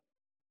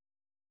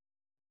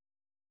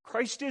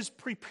 Christ is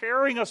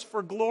preparing us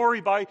for glory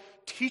by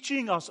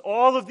teaching us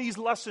all of these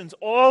lessons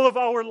all of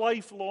our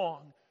life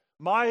long.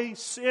 My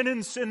sin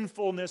and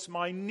sinfulness,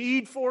 my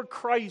need for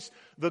Christ,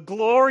 the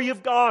glory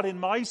of God in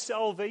my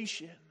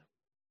salvation.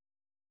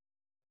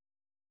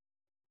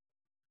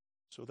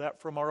 So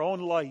that from our own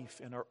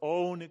life and our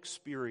own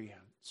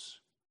experience,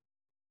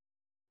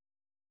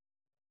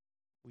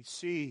 we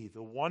see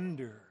the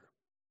wonder,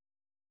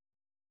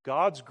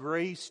 God's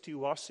grace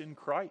to us in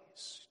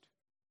Christ.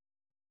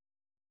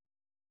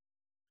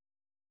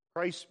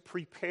 Christ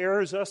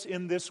prepares us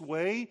in this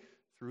way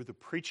through the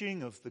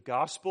preaching of the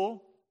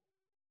gospel,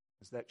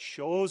 as that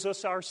shows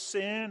us our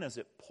sin, as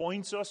it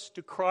points us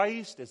to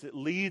Christ, as it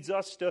leads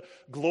us to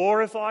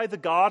glorify the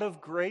God of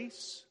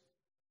grace.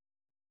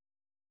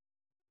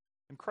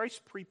 And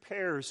Christ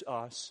prepares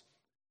us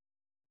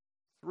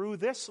through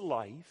this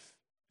life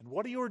and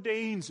what He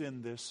ordains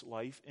in this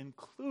life,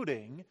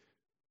 including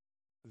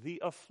the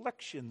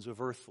afflictions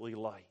of earthly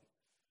life.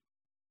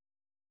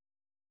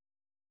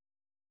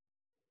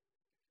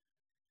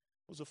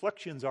 Those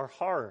afflictions are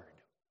hard.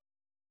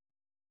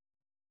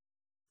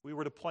 If we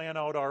were to plan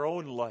out our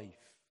own life,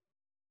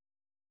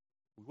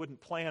 we wouldn't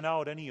plan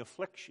out any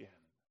affliction.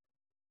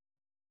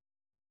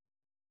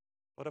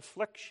 But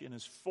affliction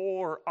is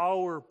for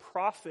our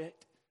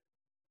profit.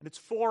 And it's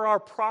for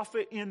our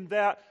profit in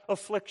that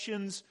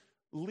afflictions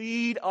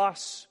lead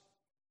us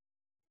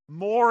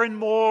more and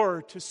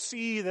more to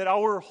see that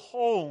our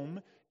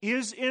home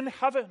is in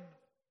heaven.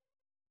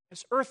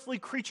 As earthly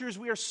creatures,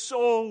 we are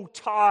so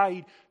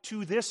tied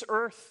to this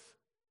earth.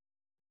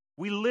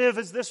 We live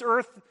as this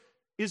earth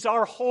is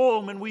our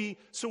home, and we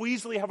so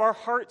easily have our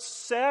hearts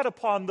set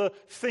upon the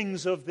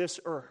things of this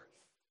earth.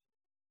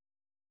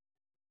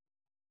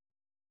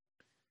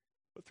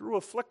 But through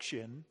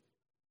affliction,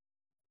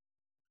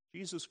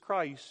 Jesus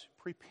Christ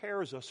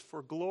prepares us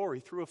for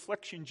glory. Through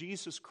affliction,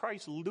 Jesus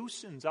Christ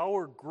loosens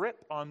our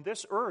grip on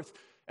this earth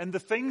and the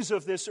things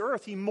of this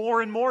earth. He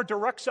more and more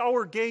directs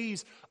our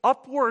gaze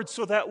upward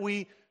so that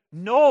we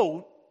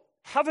know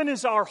heaven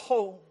is our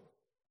home.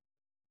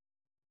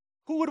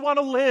 Who would want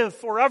to live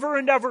forever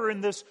and ever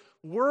in this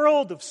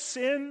world of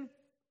sin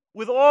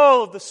with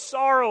all of the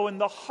sorrow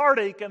and the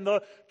heartache and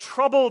the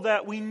trouble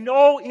that we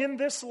know in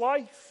this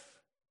life?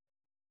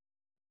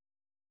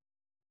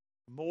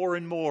 More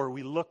and more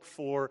we look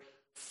for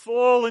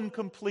full and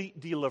complete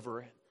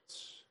deliverance.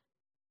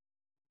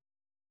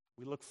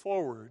 We look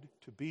forward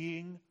to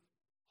being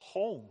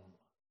home.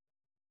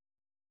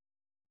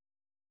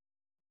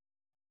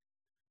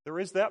 There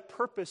is that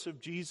purpose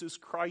of Jesus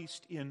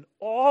Christ in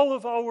all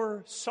of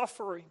our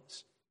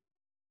sufferings.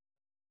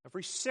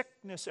 Every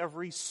sickness,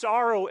 every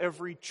sorrow,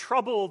 every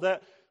trouble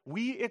that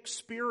we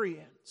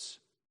experience.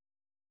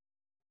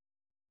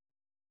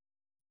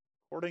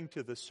 According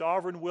to the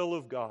sovereign will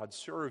of God,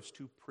 serves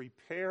to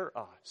prepare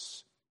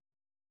us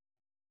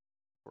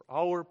for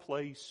our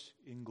place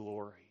in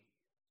glory.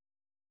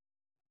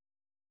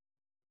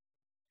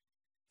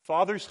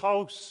 Father's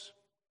house.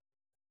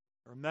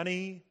 There are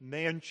many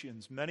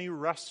mansions, many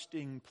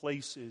resting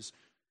places.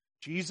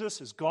 Jesus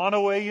has gone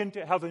away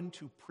into heaven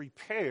to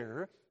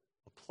prepare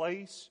a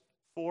place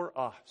for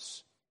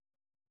us.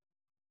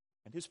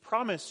 And His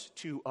promise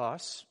to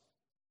us,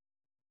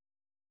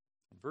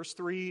 in verse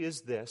 3,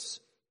 is this: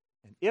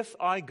 "And if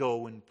I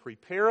go and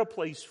prepare a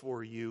place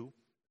for you,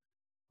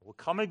 I will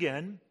come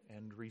again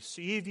and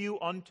receive you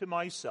unto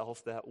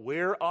myself, that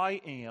where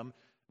I am,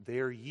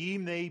 there ye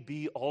may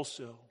be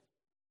also."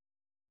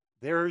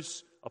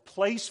 There's a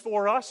place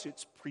for us.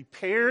 It's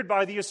prepared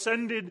by the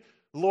ascended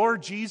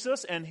Lord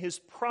Jesus, and His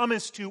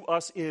promise to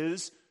us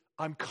is,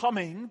 I'm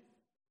coming,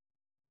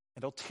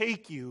 and I'll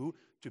take you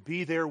to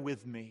be there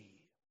with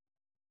me.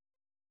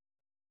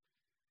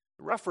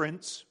 The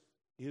reference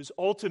is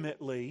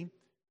ultimately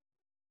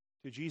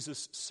to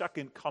Jesus'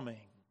 second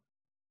coming.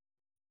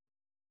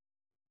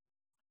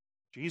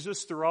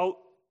 Jesus, throughout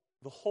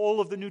the whole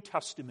of the New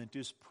Testament,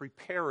 is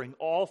preparing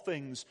all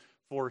things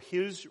for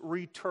His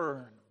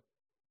return.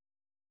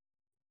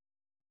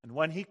 And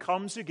when He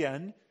comes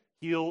again,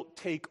 He'll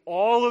take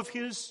all of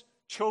His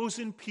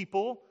chosen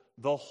people,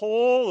 the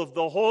whole of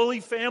the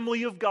holy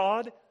family of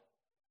God,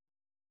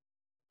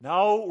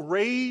 now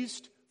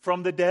raised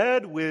from the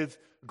dead with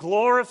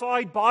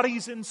glorified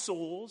bodies and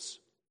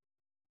souls,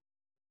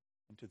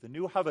 into the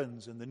new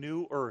heavens and the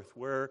new earth,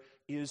 where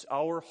is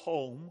our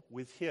home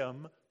with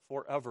Him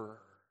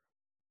forever.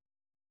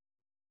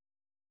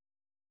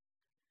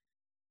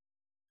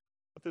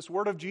 But this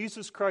word of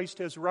Jesus Christ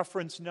has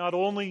reference not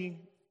only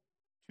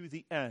to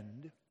the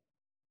end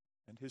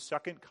and His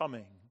second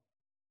coming,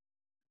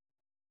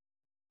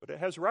 but it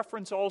has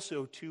reference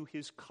also to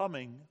His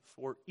coming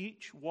for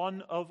each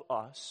one of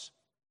us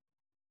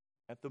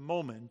at the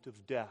moment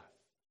of death.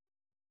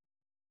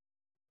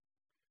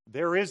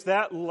 There is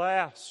that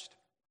last,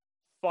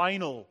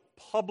 final,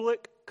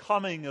 public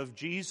coming of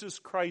Jesus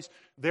Christ.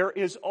 There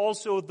is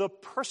also the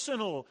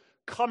personal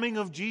coming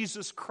of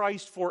Jesus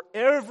Christ for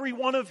every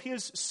one of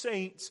His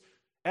saints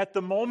At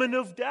the moment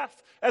of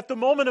death. At the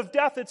moment of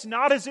death, it's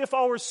not as if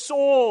our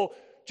soul,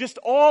 just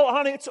all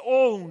on its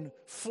own,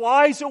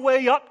 flies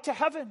away up to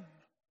heaven.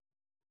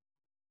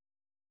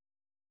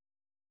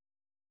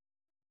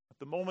 At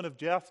the moment of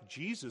death,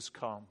 Jesus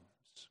comes.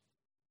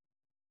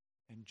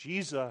 And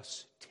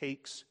Jesus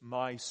takes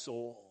my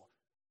soul.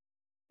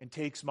 And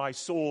takes my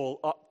soul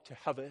up to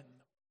heaven.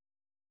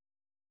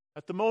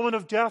 At the moment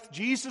of death,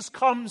 Jesus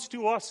comes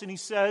to us and he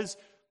says,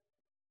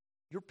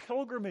 your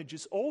pilgrimage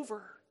is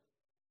over.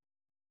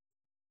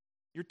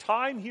 Your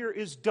time here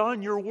is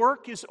done. Your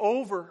work is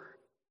over.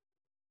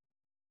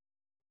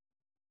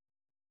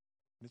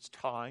 And it's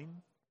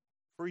time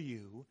for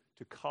you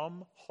to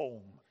come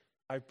home.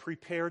 I've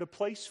prepared a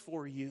place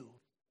for you.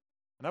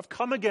 And I've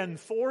come again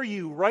for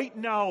you right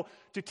now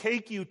to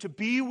take you to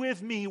be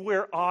with me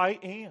where I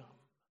am.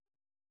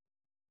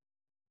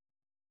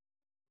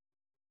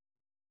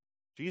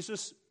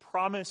 Jesus'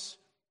 promise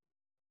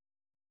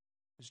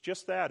is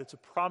just that. It's a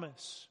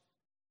promise.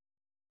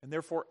 And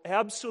therefore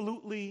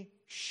absolutely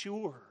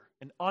sure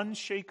and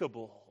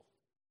unshakable.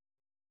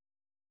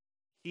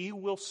 He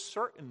will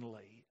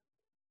certainly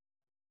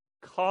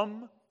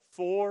come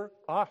for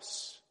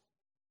us.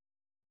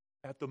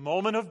 At the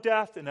moment of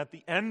death and at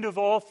the end of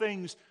all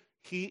things,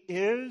 he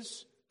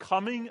is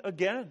coming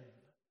again.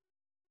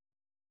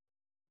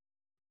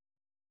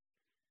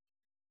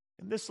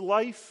 In this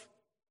life,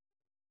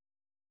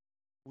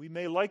 we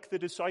may, like the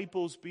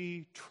disciples,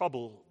 be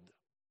troubled.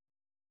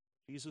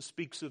 Jesus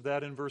speaks of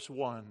that in verse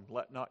 1.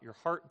 Let not your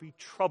heart be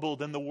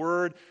troubled. And the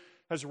word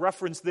has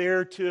reference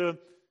there to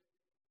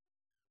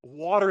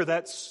water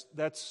that's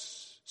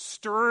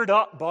stirred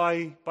up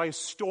by a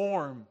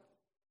storm,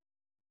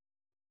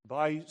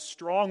 by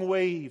strong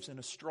waves and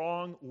a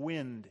strong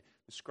wind,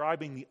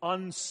 describing the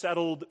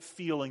unsettled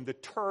feeling, the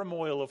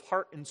turmoil of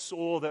heart and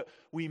soul that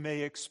we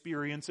may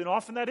experience. And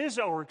often that is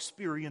our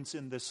experience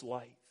in this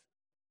life.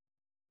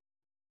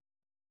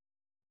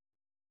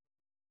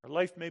 Our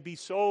life may be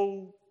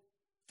so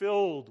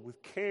filled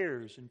with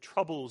cares and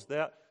troubles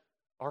that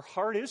our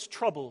heart is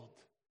troubled.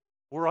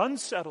 We're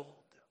unsettled.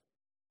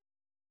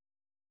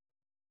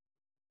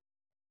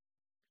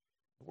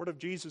 The word of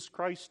Jesus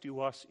Christ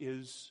to us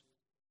is,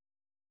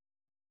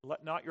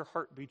 let not your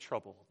heart be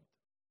troubled.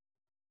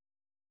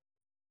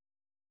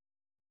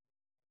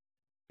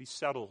 Be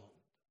settled.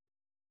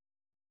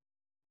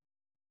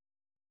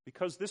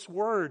 Because this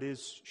word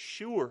is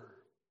sure.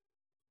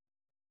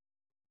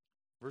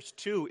 Verse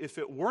 2, if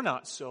it were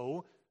not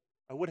so,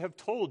 I would have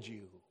told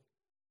you.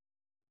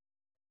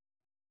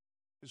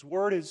 His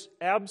word is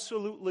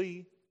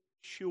absolutely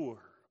sure.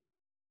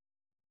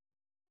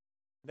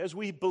 And as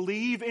we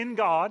believe in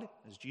God,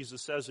 as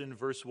Jesus says in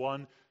verse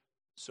 1,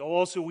 so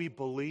also we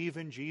believe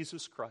in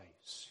Jesus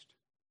Christ.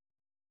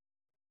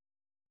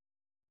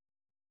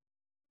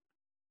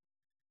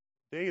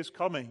 The day is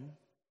coming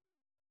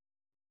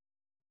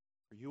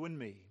for you and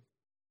me.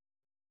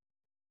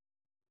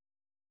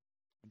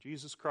 And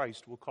Jesus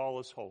Christ will call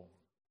us home.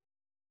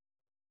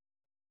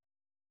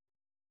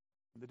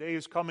 And the day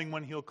is coming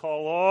when he'll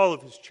call all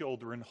of his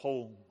children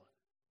home.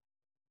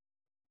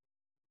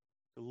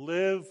 To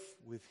live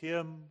with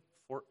him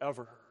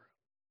forever.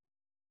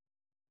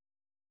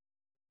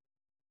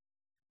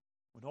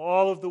 When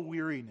all of the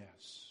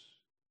weariness,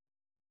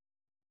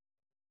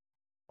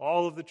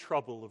 all of the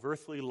trouble of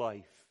earthly life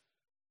is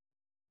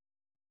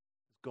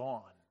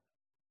gone.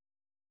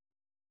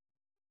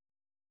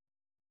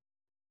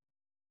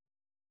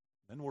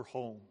 Then we're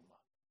home.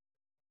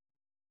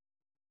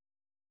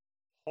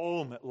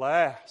 Home at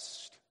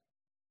last.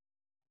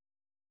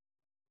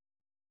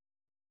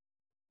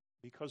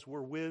 Because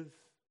we're with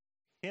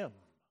him.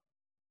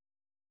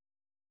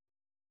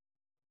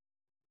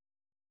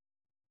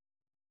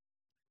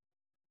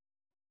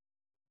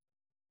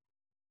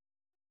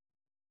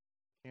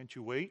 Can't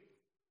you wait?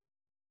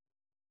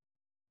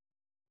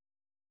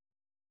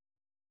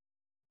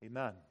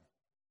 Amen.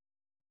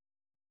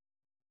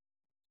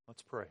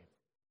 Let's pray.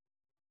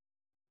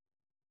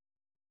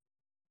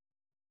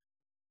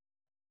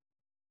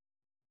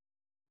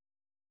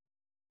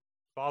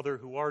 Father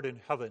who art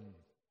in heaven,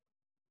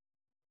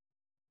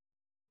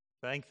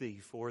 thank thee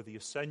for the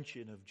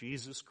ascension of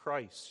Jesus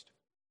Christ,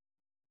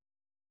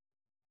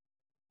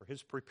 for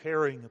his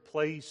preparing a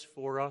place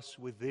for us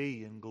with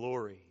thee in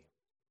glory.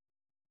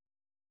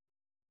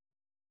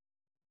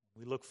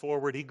 We look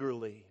forward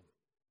eagerly,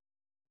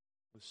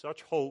 with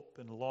such hope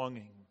and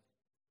longing,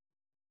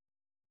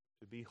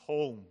 to be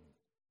home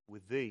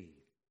with thee,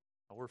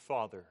 our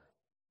Father,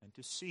 and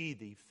to see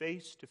thee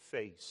face to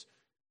face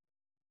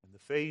in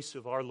the face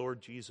of our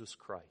Lord Jesus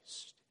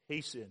Christ.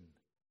 Hasten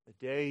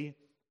the day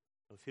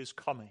of his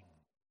coming.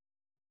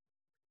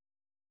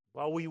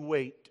 While we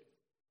wait,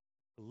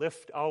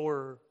 lift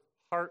our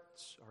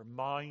hearts, our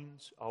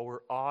minds,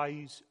 our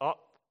eyes up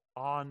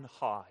on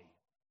high.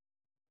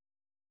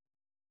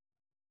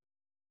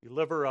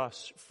 Deliver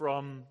us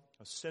from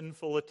a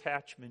sinful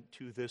attachment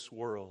to this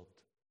world.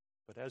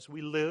 But as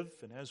we live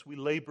and as we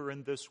labor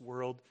in this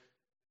world,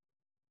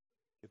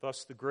 Give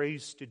us the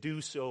grace to do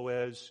so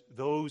as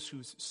those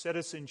whose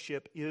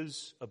citizenship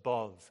is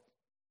above,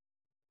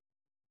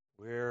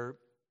 where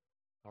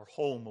our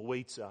home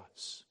awaits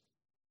us.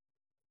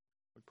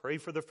 We pray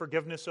for the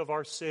forgiveness of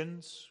our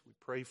sins. We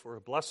pray for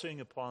a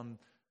blessing upon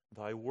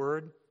thy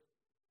word. We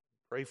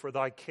pray for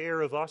thy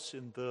care of us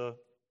in the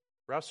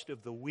rest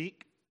of the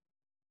week.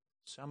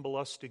 Assemble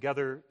us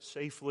together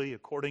safely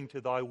according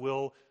to thy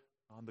will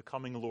on the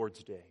coming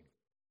Lord's Day.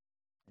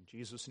 In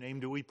Jesus' name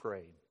do we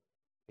pray.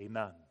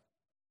 Amen.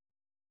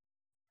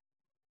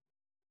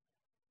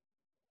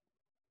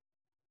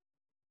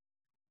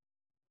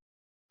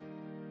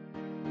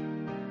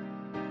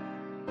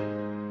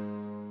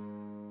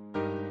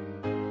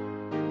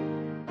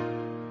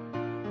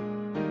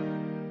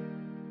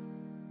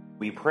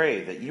 We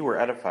pray that you were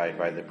edified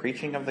by the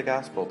preaching of the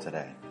gospel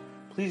today.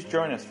 Please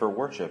join us for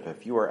worship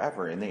if you are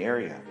ever in the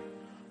area.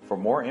 For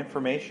more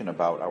information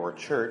about our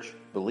church,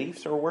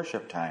 beliefs, or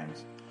worship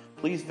times,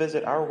 please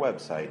visit our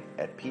website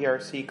at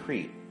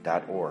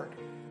prccrete.org.